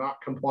nodes that are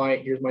not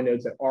compliant. Here's my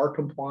nodes that are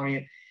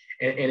compliant.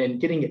 And in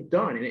getting it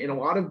done. And a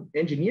lot of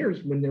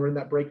engineers, when they're in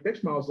that break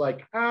fix model, is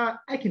like, I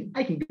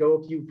can go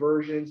a few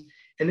versions.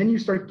 And then you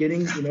start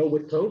getting,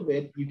 with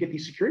COVID, you get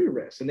these security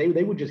risks. And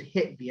they would just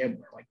hit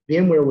VMware. Like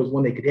VMware was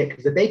one they could hit,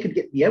 because if they could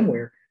get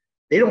VMware,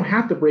 they don't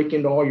have to break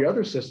into all your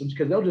other systems,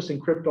 because they'll just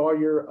encrypt all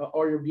your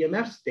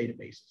VMS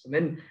databases, and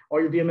then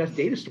all your VMS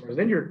data stores.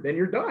 Then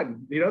you're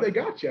done. They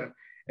got you.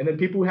 And then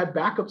people who had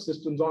backup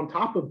systems on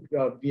top of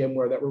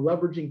VMware that were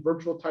leveraging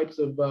virtual types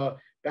of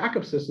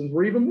backup systems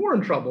were even more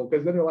in trouble,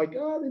 because then they're like,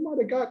 they might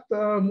have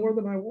got more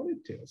than I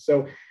wanted to.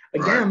 So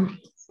again,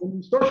 when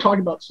you start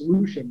talking about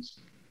solutions,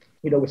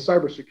 with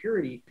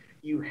cybersecurity,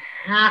 you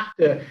have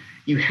to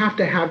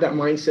have that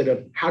mindset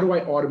of, how do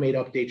I automate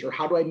updates, or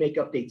how do I make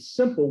updates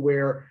simple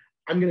where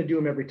I'm going to do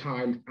them every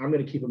time. I'm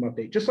going to keep them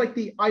updated. Just like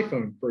the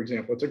iPhone, for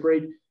example, it's a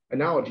great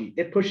analogy.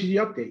 It pushes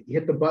you update. You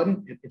hit the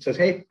button, it says,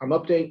 hey, I'm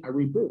updating, I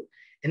reboot.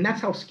 And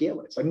that's how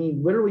scale is. I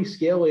mean, literally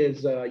scale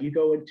is, you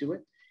go into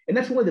it. And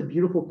that's one of the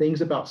beautiful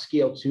things about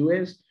scale too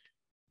is,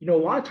 a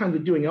lot of times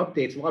with doing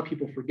updates, a lot of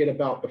people forget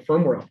about the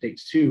firmware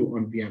updates too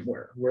on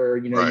VMware, where,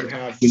 you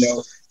have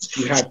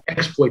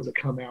exploits that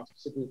come out,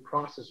 specifically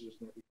processors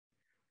and everything.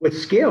 With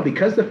scale,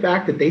 because the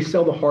fact that they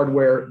sell the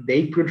hardware,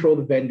 they control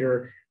the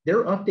vendor,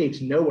 their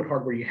updates know what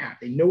hardware you have.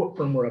 They know what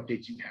firmware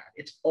updates you have.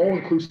 It's all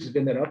inclusive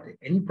in that update.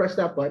 And you press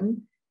that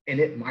button and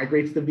it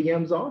migrates the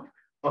VMs off,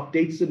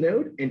 updates the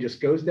node, and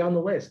just goes down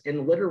the list.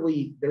 And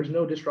literally, there's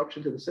no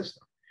disruption to the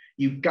system.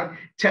 You've got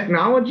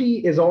technology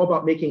is all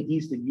about making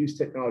easy to use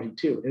technology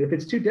too. And if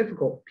it's too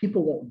difficult,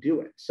 people won't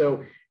do it.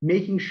 So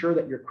making sure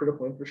that your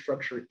critical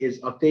infrastructure is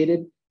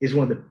updated is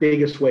one of the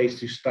biggest ways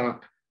to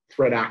stop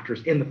threat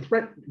actors in the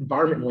threat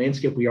environment and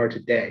landscape we are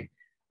today.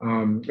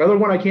 Another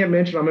one I can't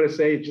mention, I'm going to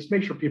say, just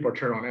make sure people are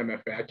turned on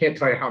MFA. I can't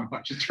tell you how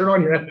much. Just turn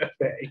on your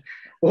MFA.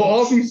 We'll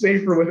all be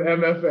safer with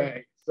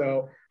MFA.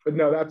 So, but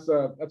no, that's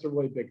a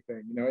really big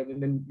thing,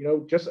 and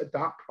then, just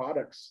adopt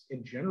products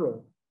in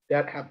general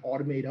that have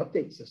automated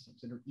update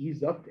systems and are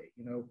easy update,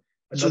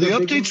 So the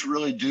updates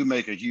really do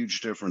make a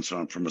huge difference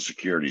from a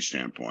security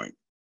standpoint.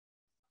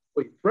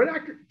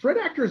 Threat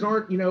actors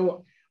aren't,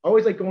 I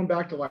always like going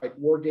back to like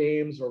war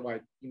games, or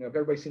like, if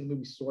everybody's seen the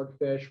movie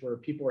Swordfish where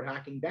people are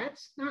hacking,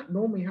 that's not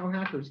normally how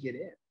hackers get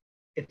in.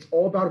 It's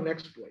all about an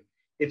exploit.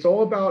 It's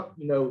all about,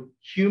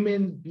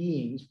 human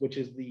beings, which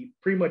is the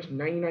pretty much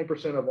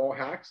 99% of all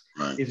hacks,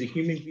 is a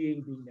human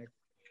being being negative,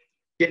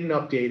 didn't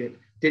update it,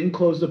 didn't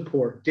close the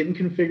port, didn't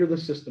configure the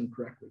system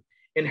correctly.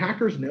 And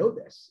hackers know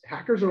this.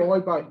 Hackers are all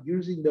about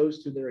using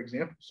those to their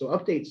example. So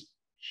updates,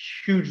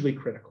 hugely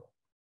critical.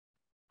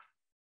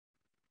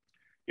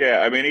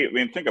 Yeah, I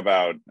mean, think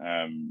about,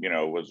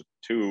 it was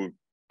 2,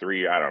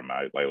 3, I don't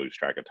know, I lose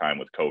track of time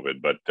with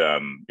COVID, but, a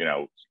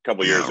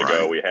couple of years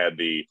ago, we had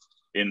the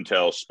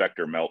Intel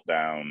Spectre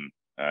meltdown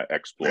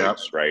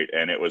exploits, right?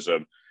 And it was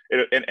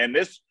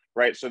this,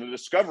 right? So the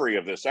discovery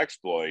of this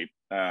exploit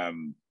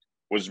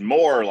was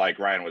more like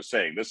Ryan was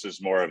saying, this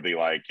is more of the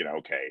like,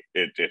 okay,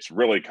 it's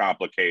really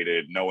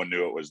complicated. No one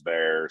knew it was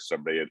there.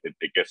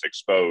 It gets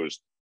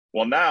exposed.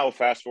 Well, now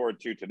fast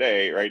forward to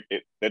today, right?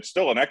 It's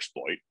still an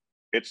exploit.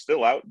 It's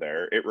still out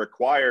there. It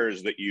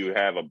requires that you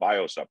have a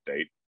BIOS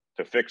update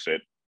to fix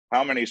it.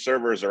 How many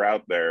servers are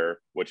out there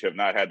which have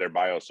not had their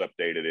BIOS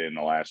updated in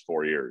the last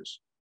 4 years?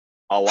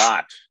 A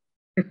lot,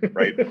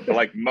 right?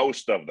 Like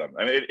most of them.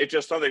 I mean, it's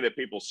just something that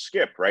people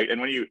skip, right?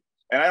 And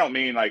I don't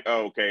mean like,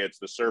 oh, okay, it's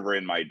the server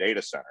in my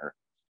data center,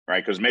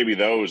 right? Because maybe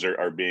those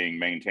are being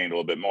maintained a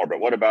little bit more.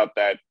 But what about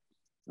that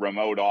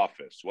remote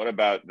office? What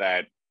about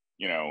that,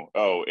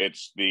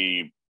 it's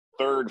the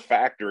third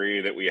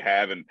factory that we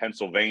have in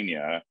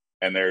Pennsylvania,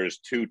 and there's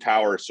 2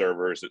 tower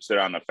servers that sit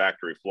on the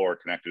factory floor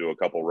connected to a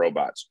couple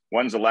robots.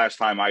 When's the last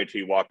time IT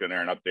walked in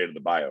there and updated the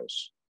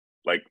BIOS?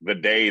 Like the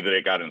day that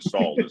it got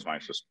installed is my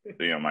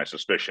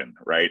suspicion,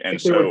 right? And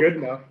if they were good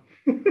enough.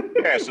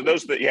 Yeah, so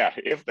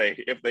if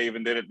they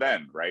even did it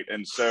then, right?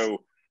 And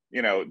so,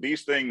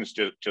 these things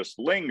just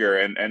linger.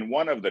 And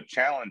one of the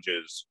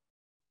challenges,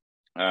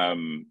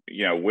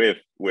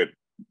 with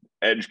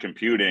edge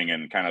computing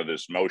and kind of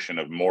this motion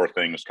of more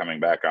things coming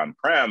back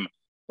on-prem,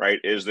 right,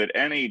 is that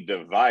any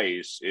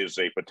device is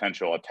a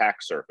potential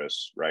attack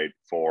surface, right,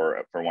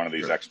 for one of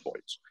these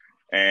exploits.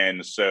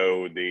 And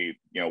so the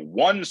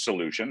one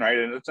solution, right,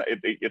 and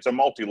it's a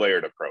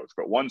multi-layered approach,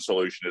 but one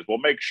solution is, we'll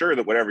make sure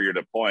that whatever you're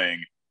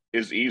deploying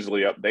is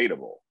easily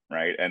updatable,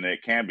 right, and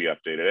it can be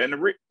updated. And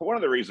one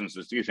of the reasons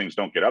that these things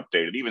don't get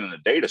updated, even in the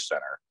data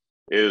center,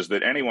 is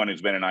that anyone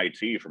who's been in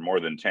IT for more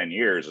than 10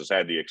 years has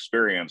had the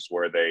experience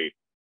where they,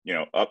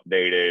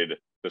 updated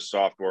the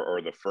software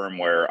or the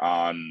firmware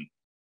on,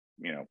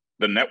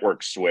 the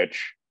network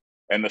switch,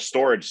 and the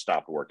storage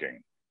stopped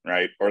working,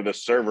 right? Or the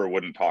server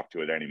wouldn't talk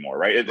to it anymore,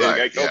 right?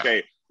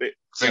 Okay, the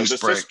Things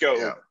break,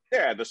 Cisco,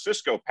 yeah, the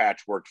Cisco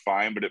patch worked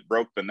fine, but it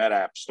broke the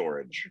NetApp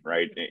storage,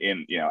 right?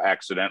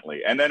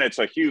 Accidentally. And then it's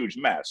a huge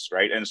mess,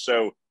 right? And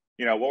so,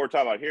 what we're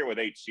talking about here with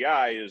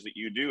HCI is that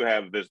you do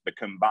have the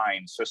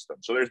combined system.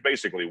 So there's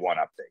basically one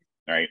update,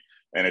 right?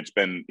 And it's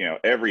been,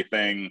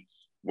 everything,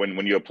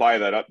 when you apply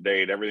that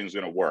update, everything's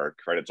going to work,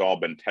 right? It's all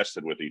been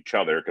tested with each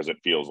other because it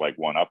feels like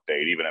one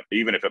update,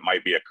 even if it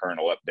might be a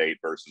kernel update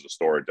versus a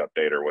storage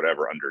update or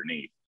whatever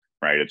underneath,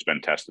 right? It's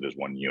been tested as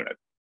one unit.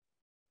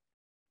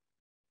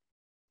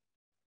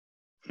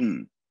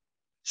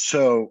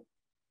 So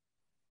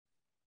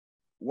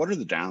what are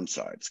the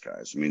downsides,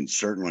 guys? I mean,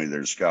 certainly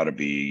there's got to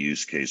be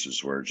use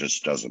cases where it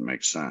just doesn't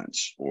make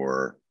sense,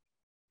 or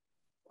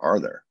are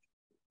there?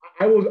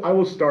 I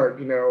will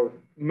start.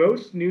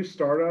 Most new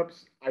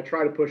startups, I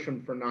try to push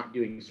them for not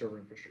doing server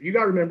infrastructure. You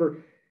got to remember,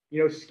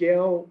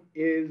 scale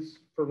is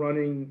for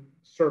running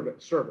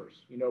servers,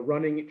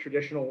 running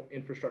traditional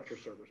infrastructure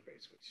servers,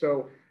 basically.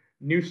 So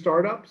new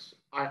startups,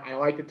 I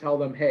like to tell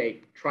them,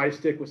 hey, try to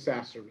stick with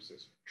SaaS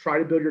services. Try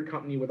to build your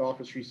company with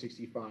Office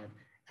 365,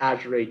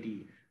 Azure AD.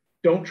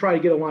 Don't try to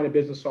get a line of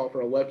business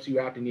software unless you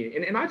have to need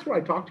it. And that's what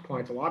I talk to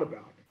clients a lot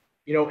about.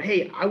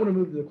 Hey, I want to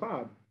move to the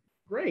cloud.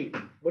 Great.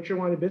 What's your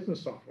line of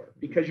business software?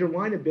 Because your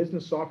line of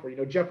business software,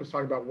 Jeff was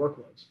talking about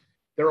workloads.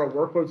 There are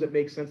workloads that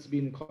make sense to be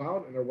in the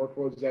cloud, and there are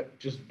workloads that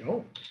just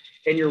don't.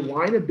 And your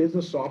line of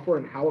business software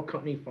and how a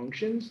company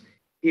functions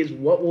is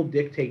what will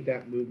dictate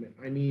that movement.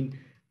 I mean,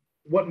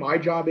 what my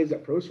job is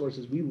at ProSource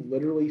is we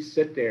literally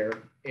sit there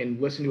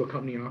and listen to a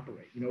company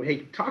operate.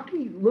 Hey, talk to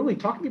me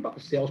about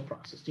the sales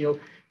process.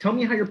 Tell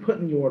me how you're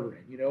putting the order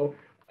in.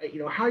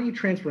 How are you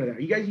transferring that?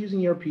 Are you guys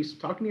using ERP? So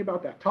talk to me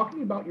about that. Talk to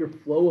me about your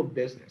flow of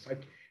business. I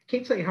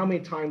can't tell you how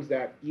many times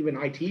that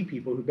even IT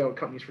people who've been with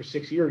companies for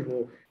 6 years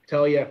will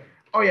tell you,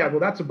 oh yeah, well,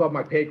 that's above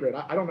my pay grade.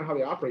 I don't know how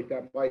they operate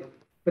that,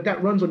 but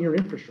that runs on your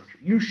infrastructure.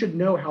 You should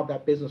know how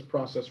that business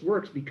process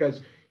works because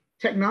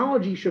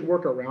technology should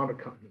work around a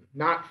company,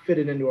 not fit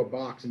it into a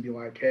box and be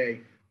like,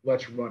 hey,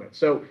 let's run it.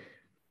 So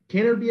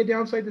can there be a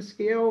downside to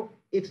scale?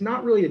 It's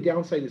not really a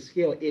downside to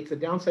scale. It's a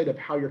downside of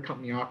how your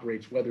company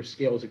operates, whether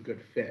scale is a good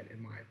fit,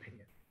 in my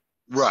opinion.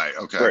 Right.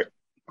 Okay. Right.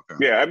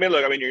 Okay. Yeah. I mean,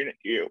 look,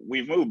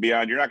 we've moved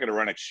beyond, you're not going to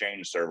run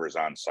Exchange servers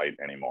on site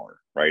anymore,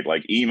 right?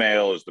 Like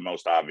email is the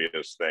most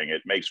obvious thing.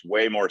 It makes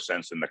way more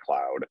sense in the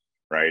cloud,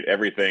 right?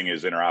 Everything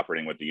is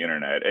interoperating with the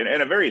internet.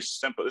 And a very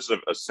simple, this is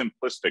a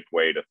simplistic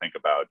way to think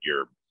about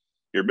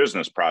your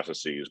business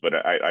processes, but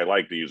I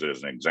like to use it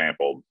as an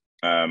example.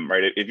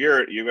 Right? If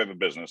you have a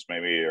business,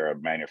 maybe you're a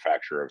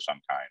manufacturer of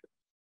some kind,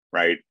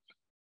 right?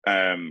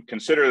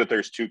 Consider that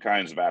there's two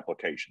kinds of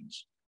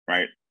applications,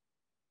 right?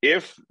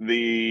 If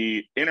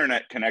the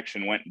internet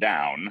connection went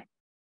down,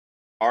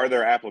 are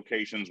there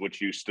applications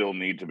which you still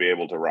need to be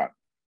able to run,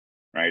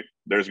 right?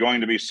 There's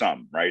going to be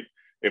some, right?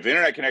 If the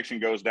internet connection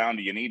goes down,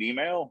 do you need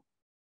email?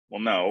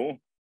 Well, no,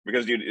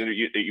 because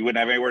you wouldn't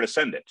have anywhere to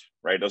send it,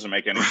 right? It doesn't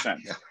make any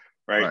sense, Yeah.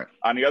 right?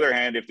 On the other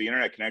hand, if the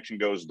internet connection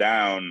goes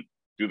down,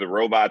 do the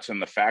robots in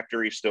the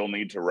factory still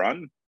need to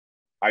run?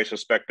 I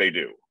suspect they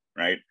do,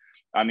 right?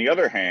 On the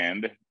other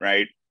hand,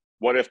 right,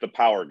 what if the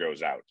power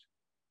goes out,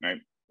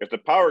 right? If the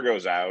power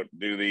goes out,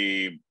 do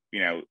the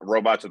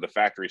robots at the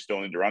factory still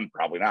need to run?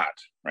 Probably not,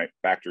 right?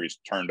 Factory's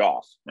turned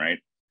off, right?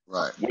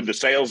 Right. Would the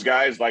sales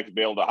guys like to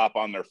be able to hop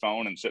on their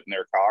phone and sit in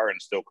their car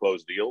and still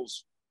close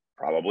deals?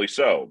 Probably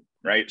so,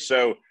 right?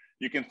 So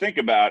you can think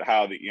about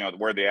how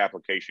where the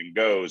application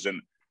goes.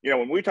 And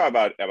when we talk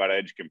about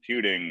edge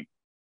computing,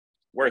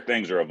 where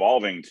things are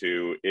evolving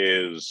to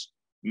is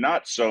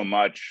not so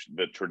much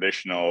the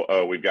traditional,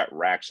 oh, we've got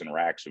racks and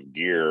racks of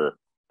gear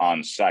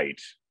on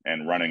site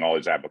and running all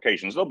these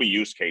applications. There'll be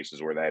use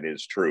cases where that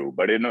is true,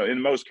 but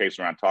in most cases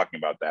we're not talking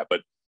about that.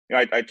 But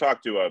I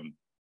talked to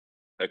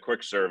a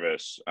quick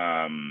service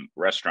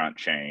restaurant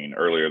chain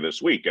earlier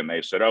this week, and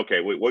they said,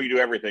 okay, well, you do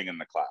everything in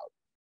the cloud.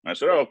 And I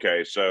said,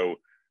 okay, so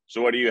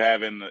what do you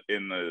have in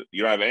the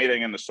you don't have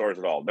anything in the stores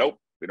at all? Nope,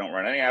 we don't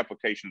run any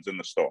applications in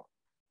the store.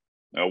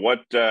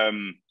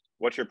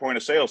 What's your point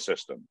of sale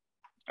system?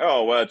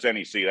 Oh, well, it's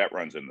NEC, that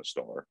runs in the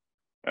store.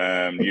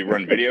 You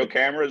run video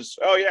cameras?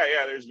 Oh, yeah,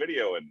 there's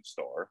video in the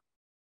store.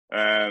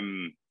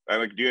 I'm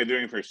like, do you do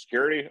anything for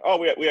security?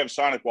 Oh, we have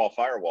sonic wall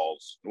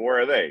firewalls. Where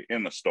are they?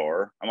 In the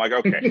store. I'm like,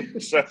 okay.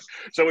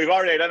 so we've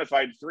already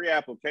identified 3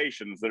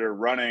 applications that are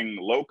running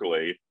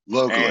locally.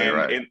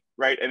 Right.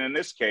 Right. And in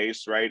this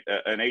case, right,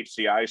 an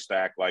HCI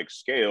stack like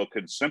Scale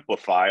could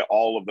simplify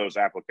all of those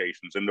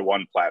applications into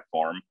one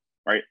platform,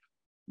 right?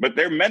 But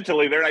they're not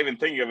even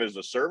thinking of it as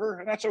a server,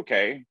 and that's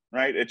okay,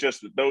 right? It's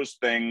just that those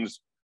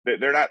things,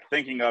 they're not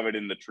thinking of it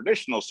in the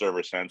traditional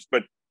server sense,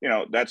 but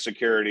that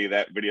security,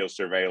 that video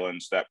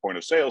surveillance, that point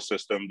of sale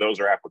system, those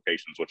are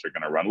applications which are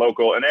going to run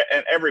local, and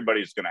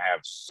everybody's going to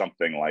have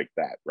something like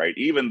that, right?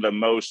 Even the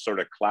most sort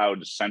of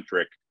cloud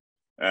centric,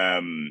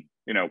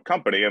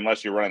 company,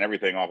 unless you're running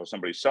everything off of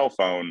somebody's cell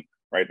phone,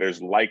 right?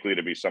 There's likely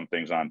to be some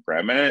things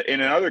on-prem, and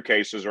in other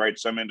cases, right,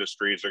 some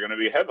industries are going to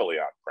be heavily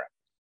on-prem.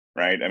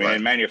 Right. I mean,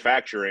 in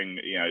manufacturing,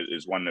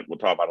 is one that we'll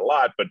talk about a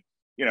lot, but,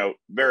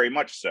 very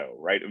much so.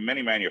 Right.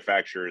 Many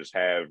manufacturers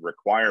have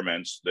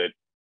requirements that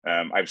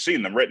I've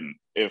seen them written.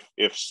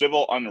 If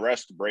civil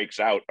unrest breaks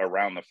out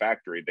around the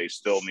factory, they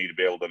still need to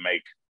be able to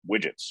make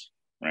widgets,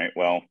 right?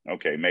 Well,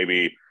 okay,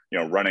 maybe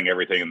running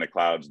everything in the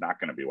cloud is not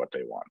going to be what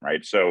they want,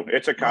 right? So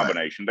it's a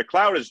combination. Right. The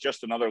cloud is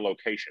just another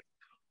location,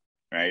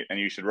 right? And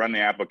you should run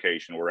the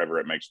application wherever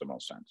it makes the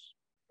most sense.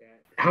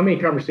 How many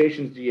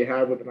conversations do you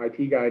have with an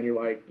IT guy and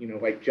you're like,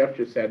 like Jeff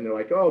just said, and they're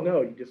like, oh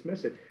no, you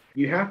dismiss it.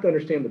 You have to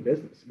understand the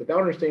business. Without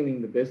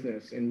understanding the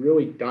business and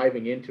really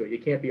diving into it, you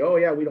can't be, oh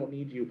yeah, we don't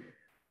need you.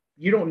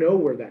 You don't know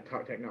where that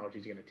technology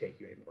is going to take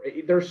you anymore.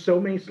 There's so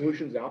many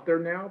solutions out there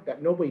now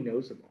that nobody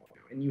knows them all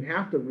now. And you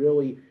have to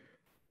really,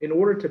 in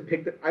order to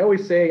pick I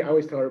always tell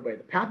everybody,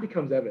 the path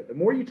becomes evident. The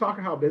more you talk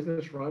about how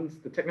business runs,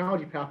 the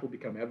technology path will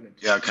become evident.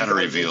 Yeah, it kind of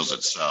reveals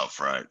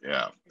itself, right?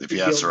 Yeah, if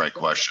you ask the right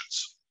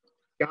questions.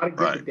 You got to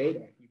get the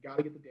data. You got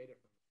to get the data.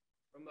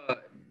 From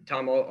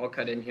Tom, I'll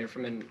cut in here.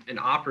 From an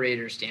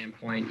operator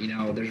standpoint,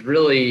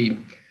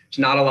 there's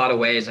not a lot of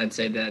ways I'd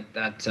say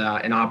that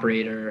an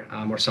operator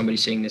or somebody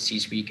sitting in the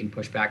C-suite can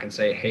push back and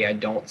say, hey, I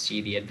don't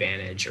see the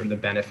advantage or the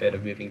benefit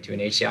of moving to an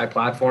HCI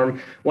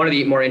platform. One of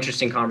the more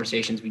interesting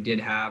conversations we did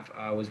have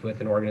was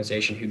with an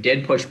organization who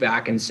did push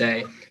back and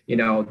say,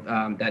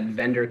 that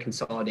vendor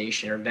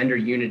consolidation or vendor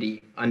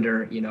unity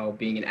under,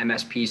 being an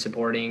MSP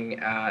supporting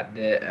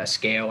the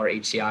Scale or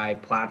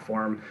HCI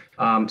platform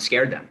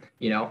scared them.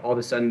 All of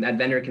a sudden that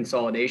vendor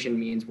consolidation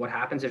means what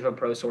happens if a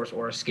ProSource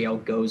or a Scale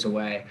goes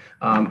away.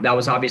 That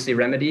was obviously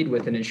remedied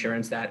with an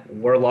assurance that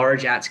we're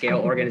large at scale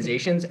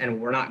organizations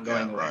and we're not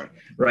going away.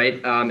 Right.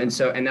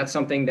 And that's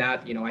something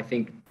that, I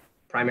think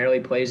primarily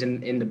plays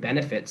in the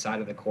benefit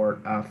side of the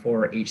court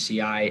for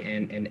HCI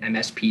and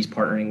MSPs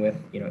partnering with,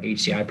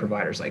 HCI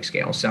providers like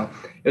Scale. So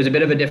it was a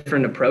bit of a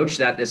different approach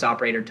that this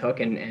operator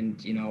took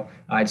and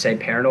I'd say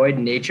paranoid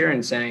in nature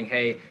and saying,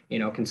 hey,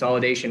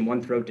 consolidation,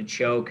 one throat to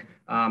choke.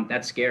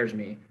 That scares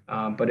me.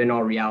 But in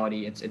all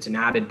reality, it's an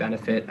added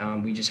benefit.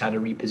 We just had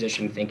to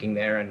reposition thinking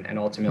there and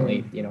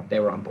ultimately, they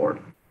were on board.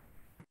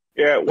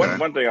 Yeah,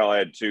 one thing I'll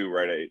add too,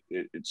 right?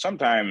 It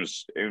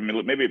sometimes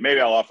maybe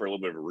I'll offer a little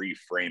bit of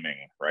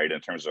reframing, right, in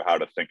terms of how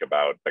to think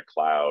about the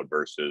cloud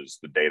versus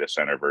the data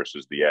center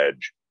versus the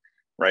edge,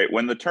 right?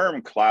 When the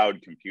term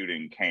cloud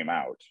computing came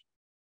out,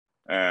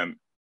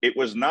 it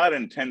was not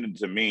intended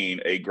to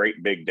mean a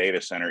great big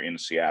data center in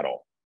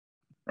Seattle,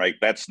 right?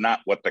 That's not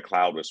what the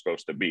cloud was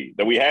supposed to be.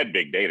 That we had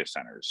big data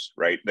centers,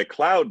 right? The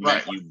cloud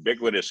meant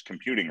ubiquitous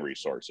computing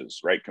resources,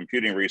 right?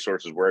 Computing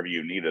resources wherever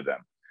you needed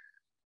them.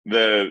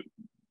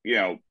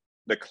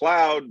 The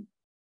cloud,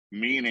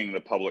 meaning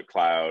the public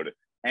cloud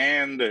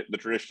and the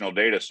traditional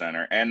data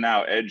center, and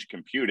now edge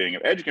computing.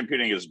 Edge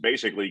computing is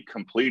basically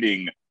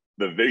completing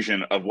the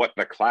vision of what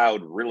the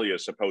cloud really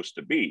is supposed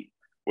to be,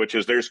 which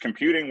is there's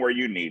computing where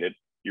you need it,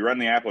 you run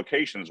the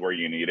applications where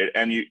you need it,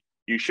 and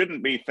you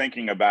shouldn't be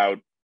thinking about,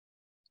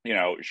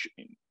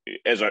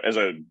 as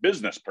a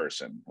business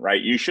person,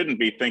 right? You shouldn't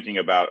be thinking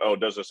about, oh,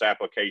 does this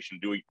application,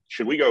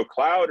 should we go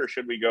cloud or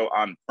should we go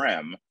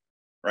on-prem?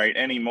 Right,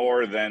 any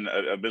more than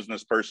a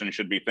business person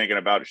should be thinking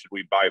about, should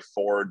we buy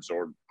Fords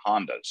or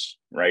Hondas,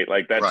 right?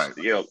 Like that's,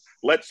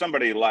 let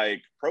somebody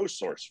like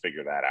ProSource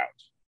figure that out,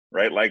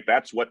 right? Like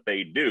that's what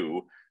they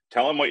do.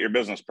 Tell them what your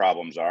business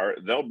problems are.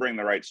 They'll bring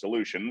the right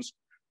solutions.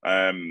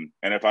 And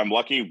if I'm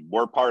lucky,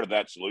 we're part of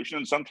that solution.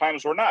 And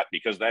sometimes we're not,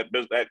 because that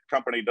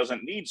company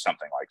doesn't need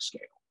something like Scale,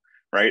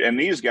 right? And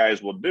these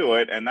guys will do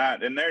it, and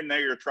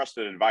they're your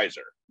trusted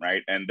advisor,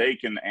 right? And they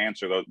can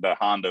answer the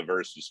Honda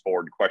versus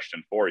Ford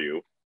question for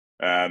you.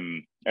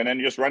 And then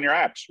you just run your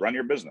apps, run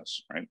your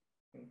business, right?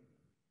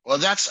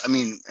 Well,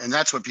 and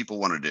that's what people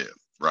want to do,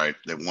 right?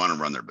 They want to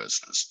run their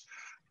business.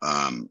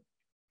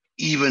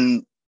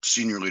 Even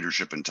senior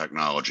leadership in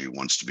technology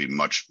wants to be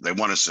they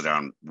want to sit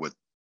down with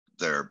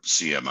their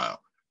CMO,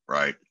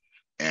 right?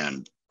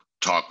 And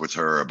talk with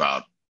her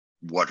about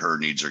what her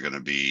needs are going to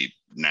be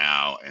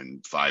now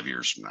and 5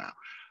 years from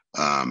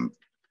now.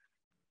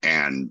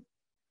 And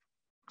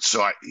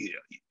so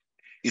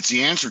it's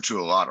the answer to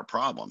a lot of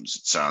problems.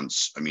 It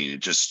sounds,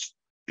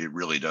 it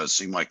really does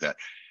seem like that.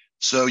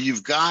 So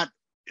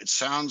it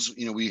sounds,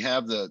 we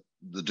have the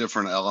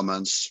different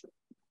elements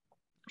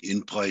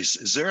in place.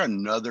 Is there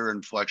another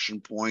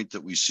inflection point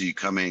that we see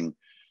coming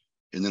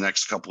in the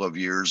next couple of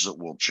years that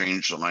will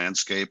change the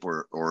landscape,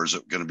 or is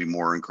it going to be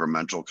more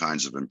incremental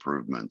kinds of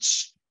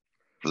improvements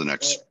for the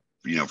next,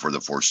 for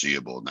the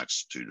foreseeable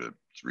next 2 to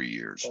 3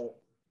 years?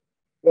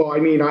 Well, I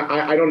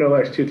don't know the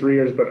next 2-3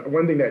 years, but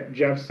one thing that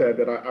Jeff said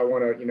that I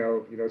want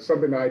to,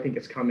 something that I think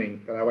is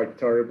coming that I like to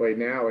tell everybody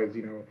now is,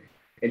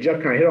 and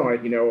Jeff kind of hit on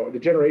it, the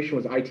generation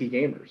was IT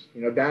gamers.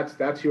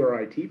 That's who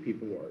our IT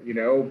people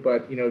were,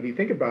 but, if you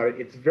think about it,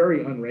 it's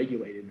very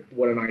unregulated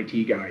what an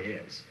IT guy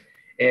is.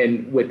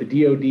 And with the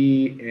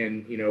DoD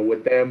and,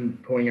 with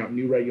them pulling out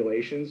new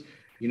regulations,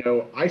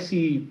 I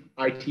see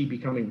IT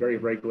becoming very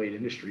regulated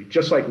industry,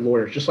 just like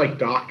lawyers, just like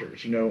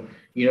doctors,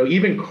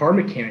 even car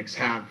mechanics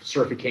have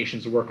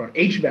certifications to work on.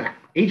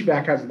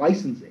 HVAC has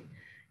licensing.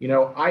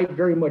 I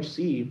very much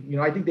see,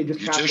 I think they just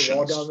passed a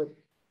law down.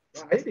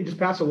 I think they just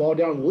passed a law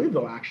down in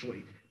Louisville,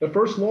 actually. The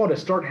first law to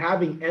start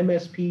having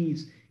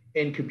MSPs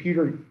and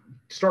computer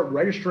start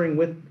registering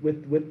with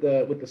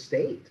the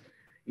state.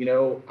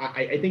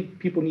 I think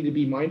people need to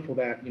be mindful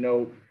that,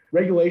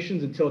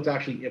 regulations until it's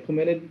actually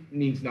implemented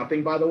means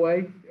nothing, by the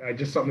way.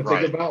 Just something to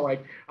think about.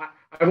 Like,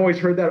 I've always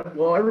heard that,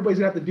 well, everybody's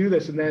gonna have to do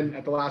this, and then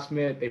at the last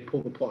minute they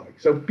pull the plug.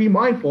 So be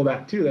mindful of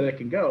that too, that it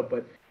can go.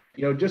 But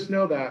just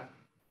know that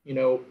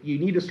you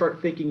need to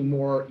start thinking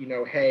more.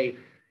 Hey,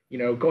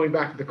 going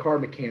back to the car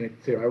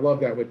mechanic too. I love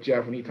that with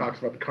Jeff when he talks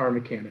about the car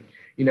mechanic.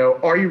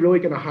 Are you really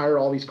going to hire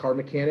all these car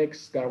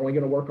mechanics that are only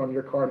going to work on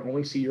your car and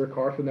only see your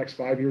car for the next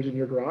 5 years in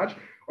your garage?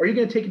 Or are you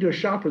going to take it to a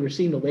shop where they're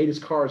seeing the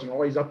latest cars and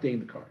always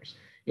updating the cars?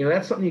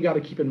 That's something you got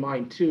to keep in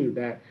mind too,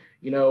 that,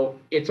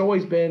 it's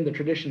always been the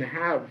tradition to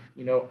have,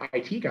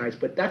 IT guys,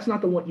 but that's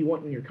not the one you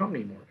want in your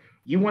company anymore.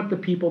 You want the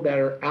people that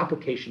are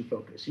application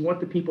focused. You want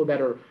the people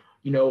that are,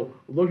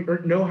 look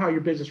or know how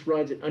your business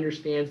runs and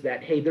understands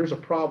that, hey, there's a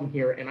problem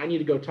here and I need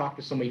to go talk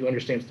to somebody who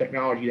understands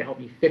technology to help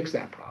me fix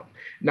that problem,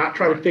 not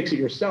try to fix it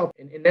yourself.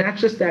 And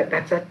that's just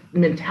that's that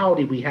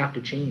mentality we have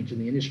to change in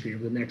the industry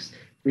over the next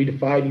 3 to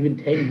 5, even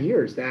 10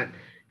 years, that,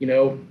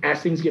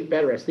 as things get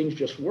better, as things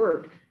just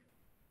work,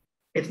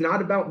 it's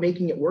not about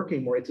making it work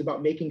anymore. It's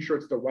about making sure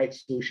it's the right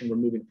solution. We're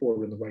moving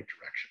forward in the right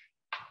direction.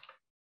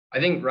 I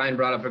think Ryan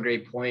brought up a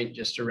great point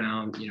just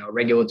around,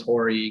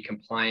 regulatory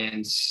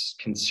compliance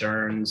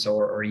concerns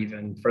or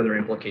even further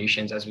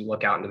implications as we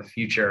look out into the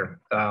future.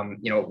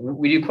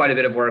 We do quite a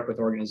bit of work with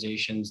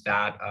organizations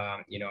that,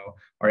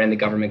 are in the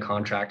government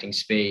contracting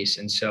space.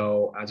 And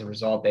so as a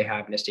result, they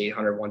have NIST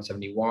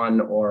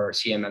 800-171 or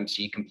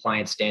CMMC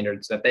compliance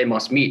standards that they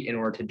must meet in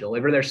order to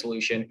deliver their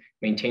solution,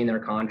 maintain their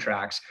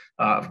contracts.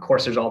 Of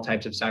course, there's all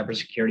types of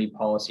cybersecurity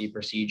policy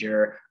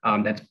procedure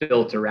that's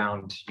built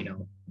around,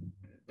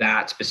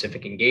 that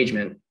specific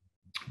engagement.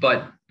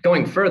 But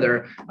going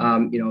further,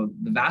 the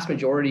vast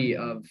majority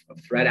of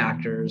threat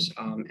actors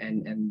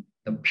and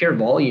the pure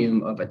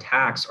volume of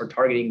attacks are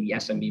targeting the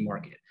SMB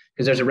market,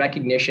 because there's a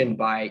recognition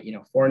by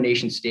foreign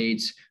nation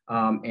states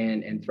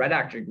and threat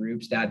actor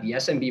groups that the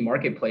SMB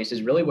marketplace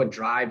is really what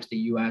drives the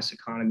U.S.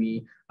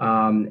 economy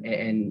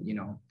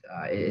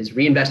is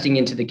reinvesting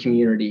into the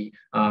community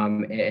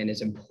and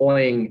is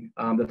employing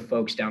the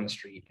folks down the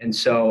street. And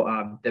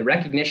so the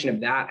recognition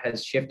of that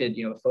has shifted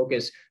the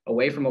focus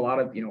away from a lot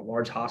of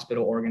large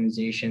hospital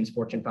organizations,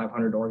 Fortune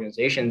 500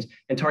 organizations,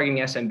 and targeting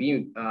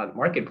SMB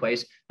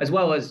marketplace, as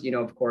well as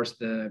of course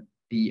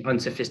the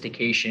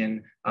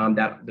unsophistication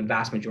that the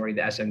vast majority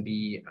of the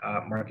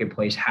SMB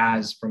marketplace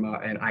has from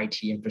an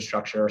IT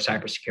infrastructure or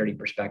cybersecurity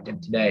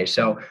perspective today.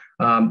 So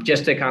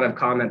just to kind of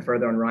comment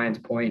further on Ryan's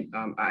point,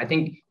 I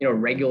think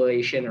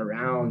regulation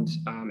around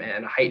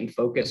and a heightened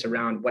focus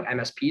around what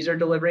MSPs are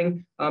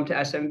delivering to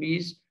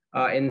SMBs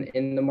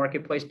in the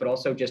marketplace, but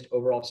also just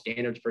overall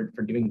standards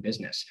for doing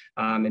business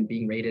and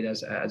being rated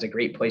as a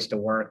great place to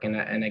work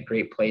and a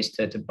great place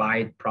to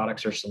buy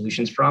products or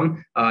solutions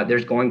from.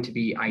 There's going to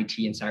be IT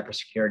and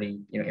cybersecurity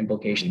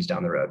implications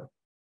down the road.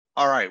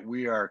 All right,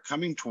 we are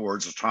coming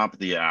towards the top of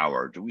the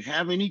hour. Do we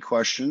have any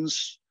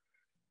questions?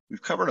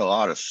 We've covered a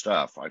lot of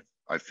stuff.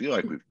 I feel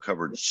like we've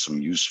covered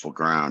some useful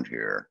ground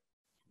here.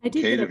 I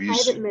did get a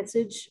private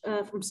message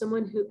from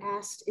someone who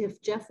asked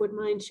if Jeff would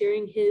mind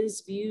sharing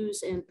his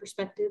views and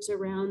perspectives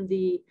around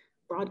the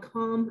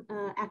Broadcom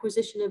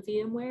acquisition of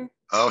VMware.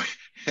 Oh,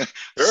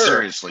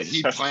 seriously,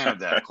 he planted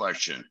that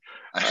question.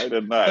 I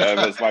did not.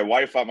 That's my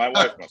wife. My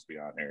wife must be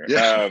on here.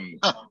 Yeah.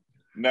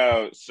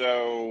 No,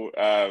 so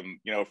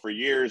for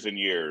years and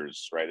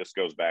years, right? This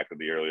goes back to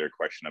the earlier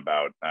question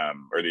about,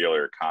 or the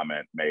earlier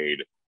comment made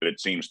that it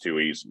seems too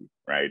easy,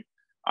 right?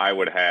 I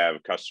would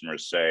have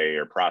customers say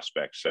or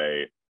prospects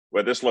say,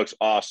 well, this looks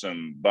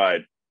awesome,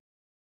 but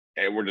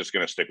we're just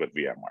going to stick with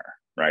VMware,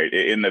 right?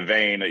 In the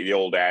vein, the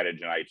old adage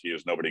in IT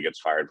is nobody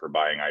gets fired for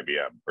buying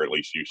IBM, or at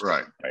least used to,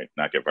 right?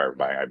 Not get fired for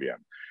buying IBM,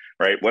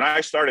 right? When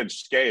I started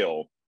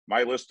Scale,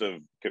 my list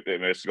of,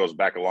 this goes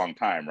back a long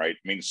time, right?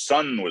 I mean,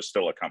 Sun was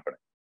still a company,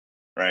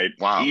 right?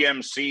 Wow.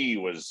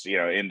 EMC was,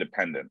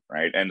 independent,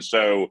 right? And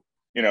so,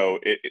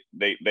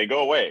 they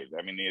go away.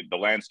 I mean, the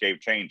landscape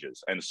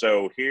changes. And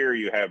so here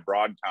you have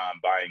Broadcom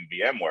buying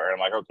VMware. I'm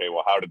like, okay,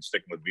 well, how did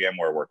sticking with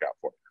VMware work out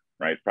for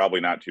you, right?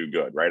 Probably not too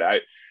good,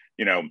 right?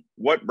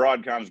 What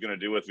Broadcom's going to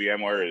do with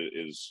VMware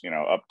is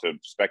up to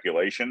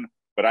speculation,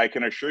 but I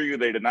can assure you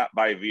they did not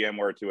buy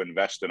VMware to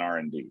invest in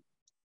R&D,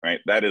 right?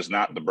 That is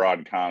not the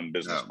Broadcom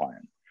business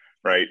plan,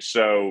 right?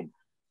 So,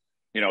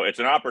 it's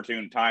an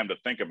opportune time to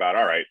think about,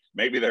 all right,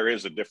 maybe there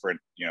is a different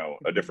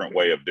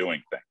way of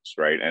doing things,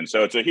 right? And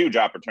so it's a huge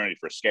opportunity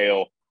for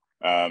Scale.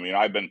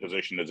 I've been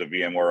positioned as a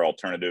VMware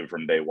alternative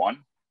from day one,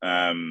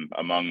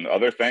 among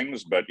other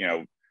things, but,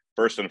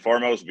 first and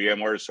foremost,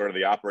 VMware is sort of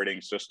the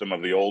operating system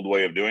of the old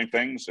way of doing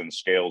things, and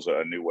Scale's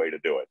a new way to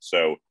do it.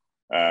 So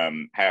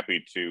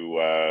happy to,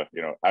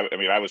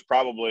 I was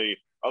probably,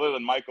 other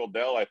than Michael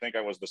Dell, I think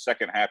I was the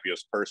second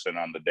happiest person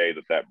on the day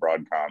that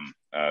Broadcom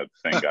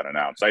thing got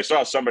announced. I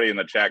saw somebody in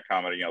the chat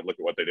comment, look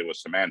at what they did with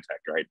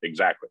Symantec, right?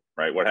 Exactly,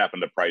 right? What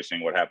happened to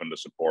pricing? What happened to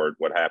support?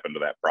 What happened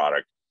to that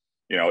product?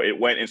 It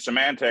went in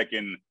Symantec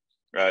in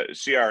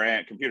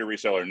CRN, Computer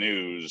Reseller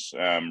News,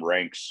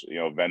 ranks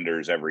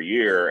vendors every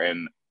year,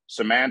 and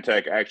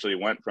Symantec actually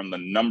went from the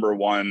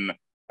 #1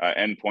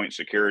 endpoint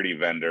security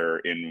vendor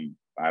in,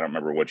 I don't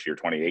remember which year,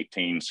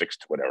 2018,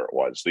 whatever it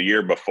was, the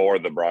year before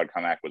the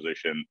Broadcom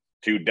acquisition,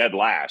 to dead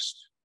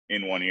last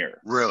in 1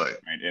 year. Really?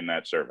 Right, in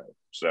that survey.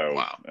 So,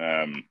 wow.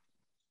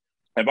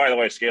 And by the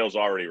way, Scale's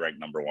already ranked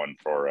 #1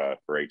 for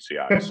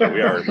HCI. So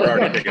we're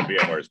already kicking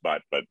VMware's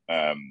butt. But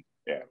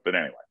yeah, but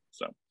anyway.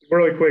 So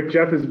really quick,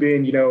 Jeff is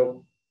being,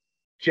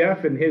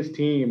 Jeff and his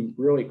team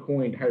really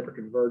coined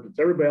hyperconvergence.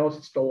 Everybody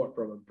else stole it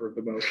from him for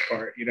the most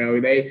part.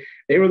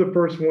 They were the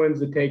first ones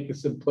to take the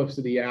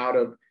simplicity out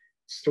of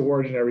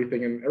storage and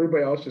everything, and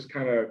everybody else just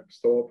kind of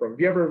stole it from him.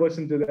 If you ever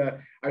listened to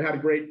I've had a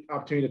great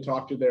opportunity to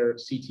talk to their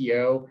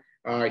CTO.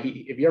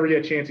 If you ever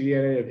get a chance to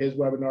get any of his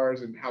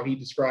webinars and how he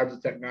describes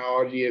the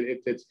technology,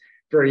 it's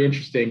very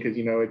interesting because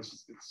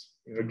it's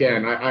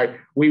again,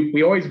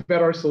 we always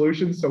vet our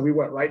solutions, so we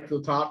went right to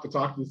the top to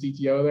talk to the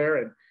CTO there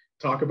and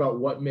talk about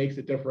what makes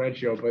it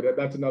differential. But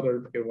that's another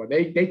good one.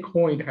 They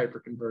coined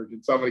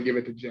hyperconvergence, so I'm going to give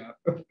it to Jeff.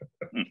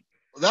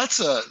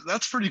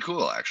 That's pretty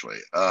cool, actually.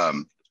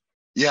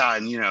 Yeah,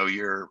 and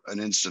you're an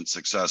instant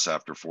success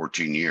after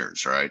 14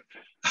 years, right?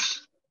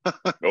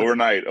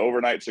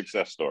 overnight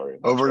success story.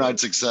 Overnight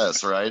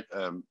success, right?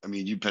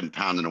 You've been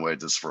pounding away at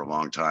this for a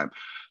long time.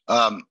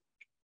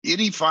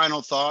 Any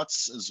final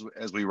thoughts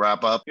as we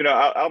wrap up?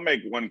 I'll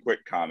make one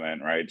quick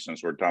comment, right?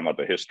 Since we're talking about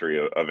the history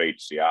of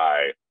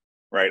HCI,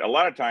 right? A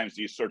lot of times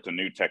these sorts of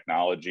new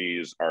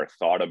technologies are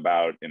thought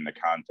about in the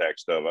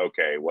context of,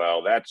 okay,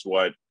 well, that's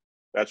what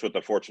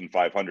the Fortune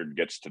 500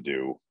 gets to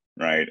do,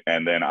 right?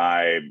 And then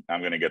I'm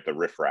going to get the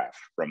riffraff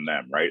from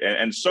them, right?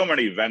 And so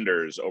many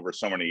vendors over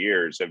so many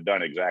years have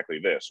done exactly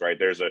this, right?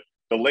 The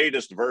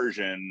latest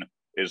version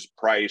is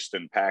priced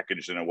and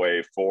packaged in a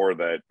way for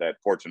that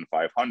Fortune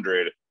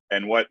 500,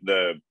 and what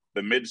the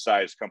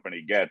mid-sized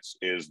company gets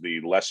is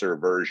the lesser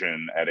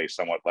version at a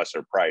somewhat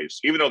lesser price,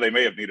 even though they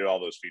may have needed all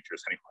those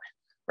features anyway,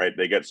 right?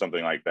 They get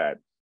something like that.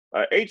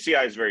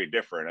 HCI is very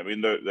different.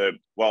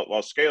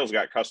 While Scale's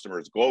got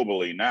customers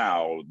globally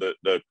now,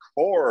 the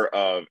core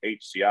of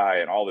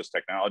HCI and all this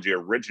technology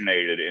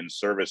originated in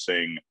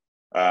servicing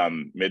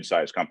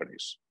mid-sized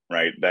companies,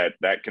 right?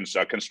 A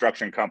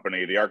construction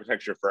company, the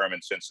architecture firm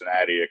in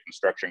Cincinnati, a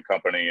construction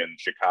company in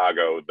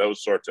Chicago,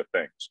 those sorts of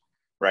things,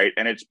 right?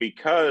 And it's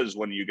because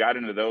when you got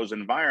into those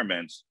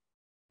environments,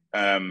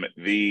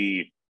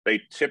 they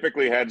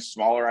typically had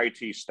smaller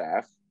IT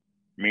staff,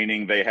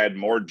 meaning they had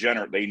more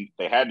they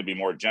had to be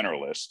more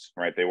generalists,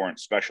 right? They weren't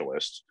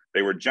specialists,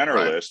 they were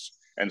generalists.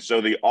 Right. And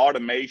so the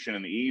automation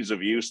and the ease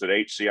of use that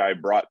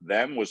HCI brought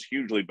them was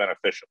hugely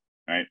beneficial,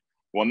 right?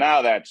 Well,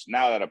 now that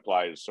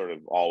applies sort of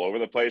all over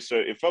the place. So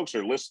if folks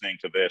are listening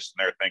to this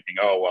and they're thinking,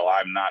 oh, well,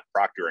 I'm not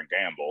Procter and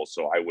Gamble,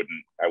 so I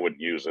wouldn't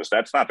use this.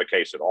 That's not the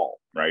case at all,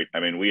 right?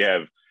 We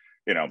have,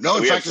 no,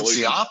 in fact, it's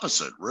the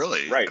opposite,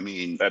 really. Right.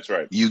 That's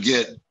right. You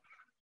get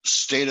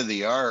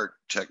state-of-the-art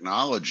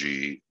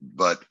technology,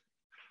 but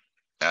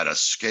at a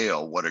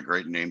scale, what a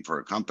great name for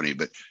a company,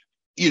 but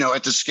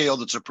at the scale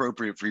that's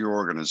appropriate for your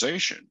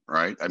organization,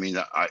 right?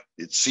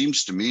 It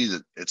seems to me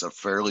that it's a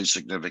fairly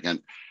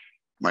significant,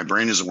 my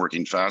brain isn't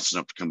working fast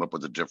enough to come up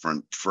with a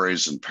different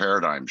phrase and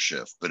paradigm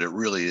shift, but it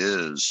really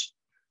is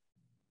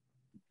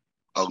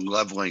a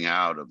leveling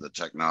out of the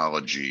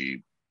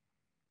technology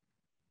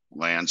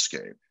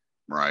landscape,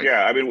 right?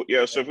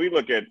 Yeah. So if we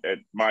look at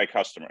my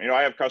customer,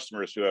 I have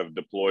customers who have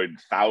deployed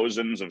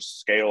thousands of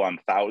Scale on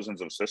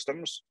thousands of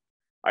systems.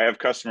 I have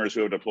customers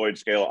who have deployed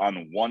Scale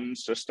on one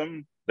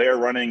system. They are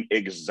running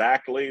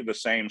exactly the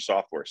same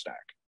software stack,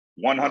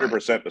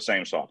 100% the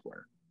same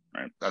software,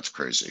 right? That's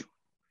crazy.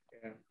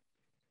 Yeah.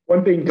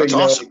 One thing that's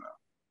awesome.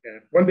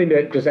 One thing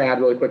to just add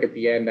really quick at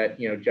the end that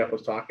Jeff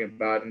was talking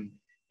about, and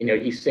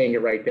he's saying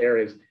it right there,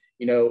 is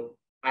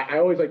I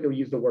always like to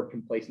use the word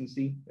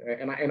complacency,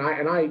 and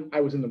I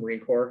was in the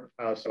Marine Corps,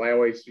 so I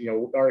always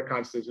our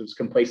concept is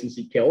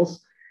complacency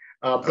kills,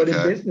 but in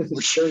business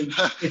it's very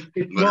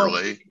it's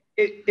literally.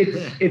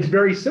 It's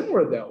very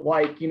similar though.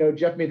 Like,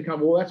 Jeff made the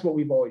comment, well, that's what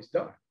we've always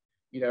done.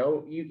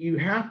 You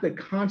have to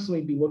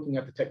constantly be looking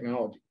at the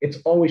technology. It's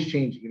always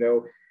changing,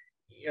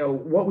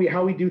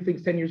 how we do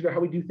things 10 years ago, how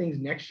we do things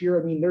next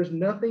year. There's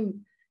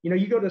nothing,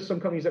 you go to some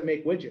companies that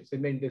make widgets, they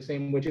made the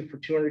same widget for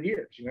 200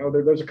 years.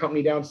 There's a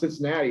company down in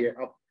Cincinnati,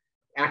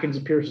 Atkins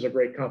and Pierce is a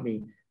great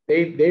company.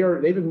 They've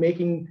been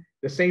making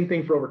the same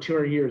thing for over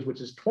 200 years, which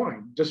is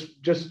twine,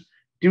 just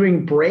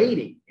doing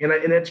braiding. And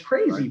it's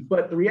crazy. Right.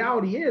 But the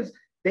reality is,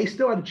 they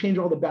still had to change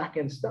all the back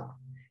end stuff.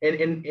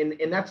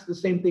 And that's the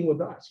same thing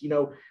with us.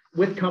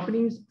 With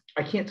companies,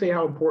 I can't tell you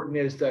how important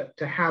it is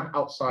to have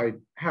outside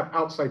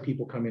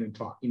people come in and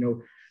talk,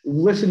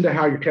 listen to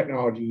how your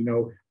technology,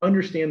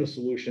 understand the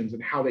solutions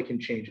and how they can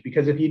change.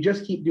 Because if you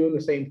just keep doing the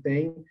same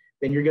thing,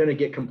 then you're going to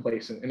get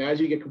complacent. And as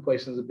you get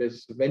complacent as a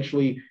business,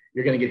 eventually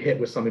you're going to get hit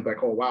with something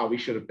like, oh, wow, we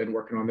should have been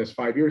working on this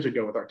 5 years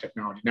ago with our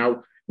technology.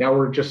 Now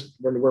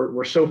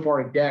we're so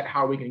far in debt.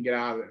 How are we going to get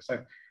out of this?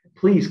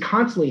 Please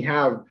constantly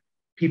have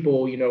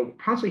people,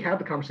 constantly have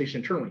the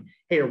conversation internally.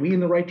 Hey, are we in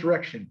the right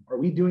direction? Are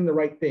we doing the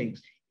right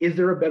things? Is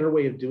there a better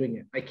way of doing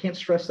it? I can't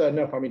stress that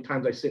enough. How many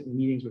times I sit in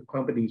meetings with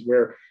companies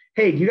where,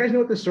 hey, do you guys know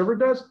what this server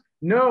does?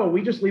 No,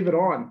 we just leave it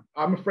on.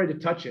 I'm afraid to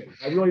touch it.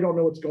 I really don't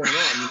know what's going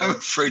on. I'm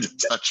afraid to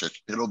touch it.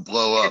 It'll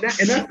blow up. And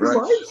that's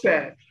the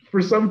mindset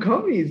for some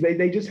companies.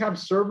 They just have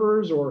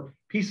servers or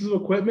pieces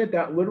of equipment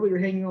that literally are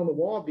hanging on the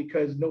wall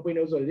because nobody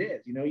knows what it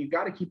is. You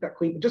got to keep that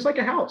clean, just like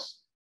a house.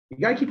 You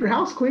got to keep your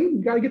house clean.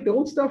 You got to get the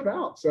old stuff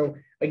out. So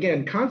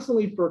again,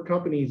 constantly for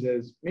companies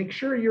is make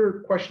sure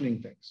you're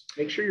questioning things.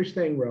 Make sure you're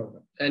staying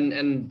relevant.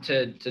 And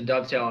to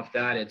dovetail off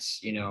that, it's,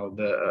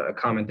 the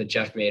comment that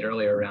Jeff made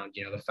earlier around,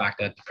 the fact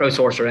that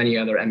ProSource or any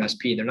other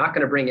MSP, they're not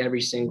going to bring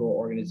every single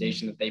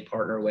organization that they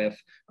partner with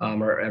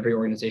or every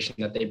organization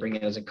that they bring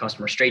in as a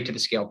customer straight to the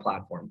Scale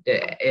platform.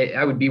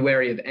 I would be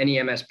wary of any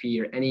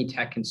MSP or any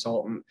tech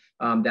consultant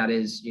that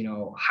is,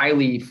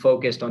 highly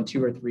focused on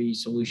 2 or 3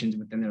 solutions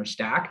within their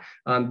stack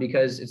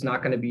because it's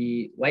not going to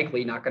be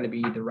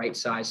the right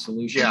size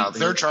solution. Yeah, if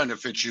they're trying to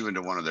fit you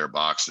into one of their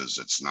boxes,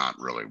 it's not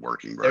really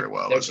working very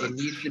well, is it? It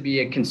needs to be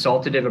a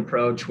consultative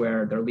approach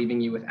where they're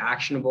leaving you with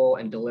actionable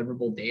and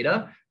deliverable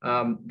data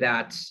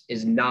that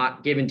is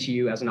not given to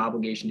you as an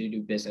obligation to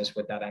do business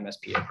with that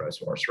MSP or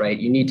ProSource, right?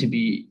 You need to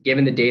be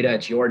given the data.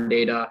 It's your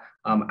data.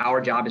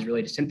 Our job is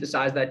really to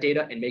synthesize that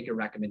data and make a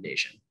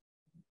recommendation.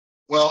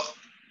 Well,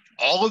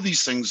 all of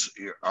these things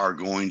are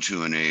going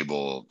to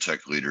enable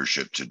tech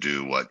leadership to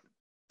do what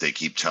they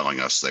keep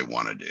telling us they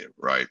want to do,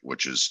 right?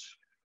 Which is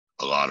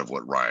a lot of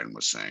what Ryan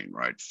was saying,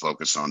 right?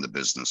 Focus on the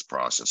business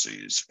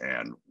processes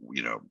and,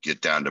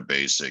 get down to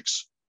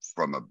basics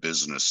from a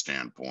business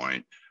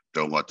standpoint.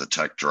 Don't let the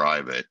tech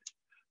drive it.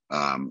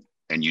 And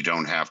you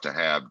don't have to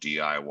have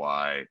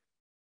DIY,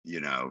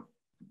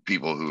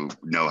 people who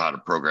know how to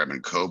program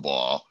in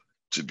COBOL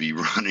to be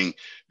running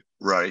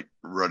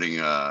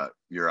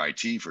your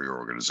IT for your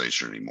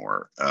organization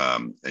anymore.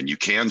 And you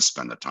can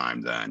spend the time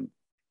then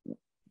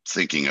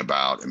thinking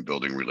about and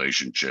building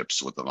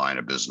relationships with the line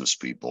of business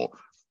people,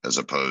 as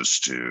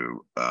opposed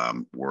to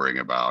worrying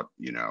about,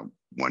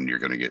 when you're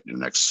going to get your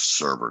next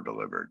server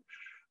delivered.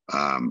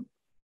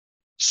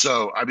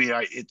 So, I mean,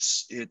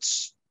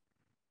 it's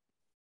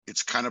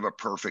kind of a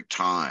perfect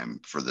time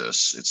for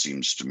this, it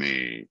seems to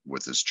me,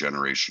 with this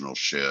generational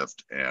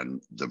shift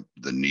and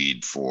the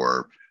need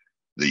for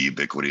the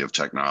ubiquity of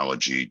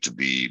technology to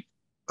be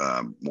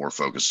more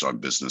focused on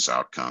business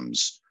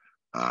outcomes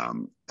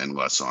and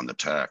less on the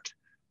tech.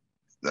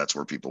 That's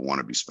where people want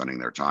to be spending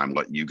their time.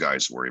 Let you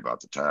guys worry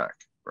about the tech,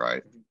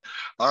 right?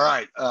 All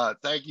right.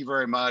 Thank you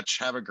very much.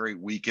 Have a great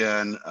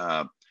weekend.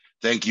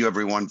 Thank you,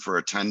 everyone, for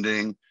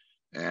attending.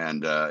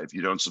 And if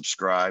you don't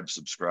subscribe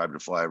to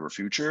Flyover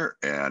Future.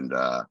 And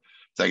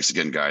thanks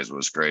again, guys. It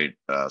was great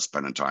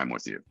spending time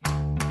with you.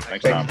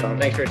 Thanks, Tom.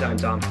 Thanks for your time,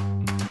 Tom.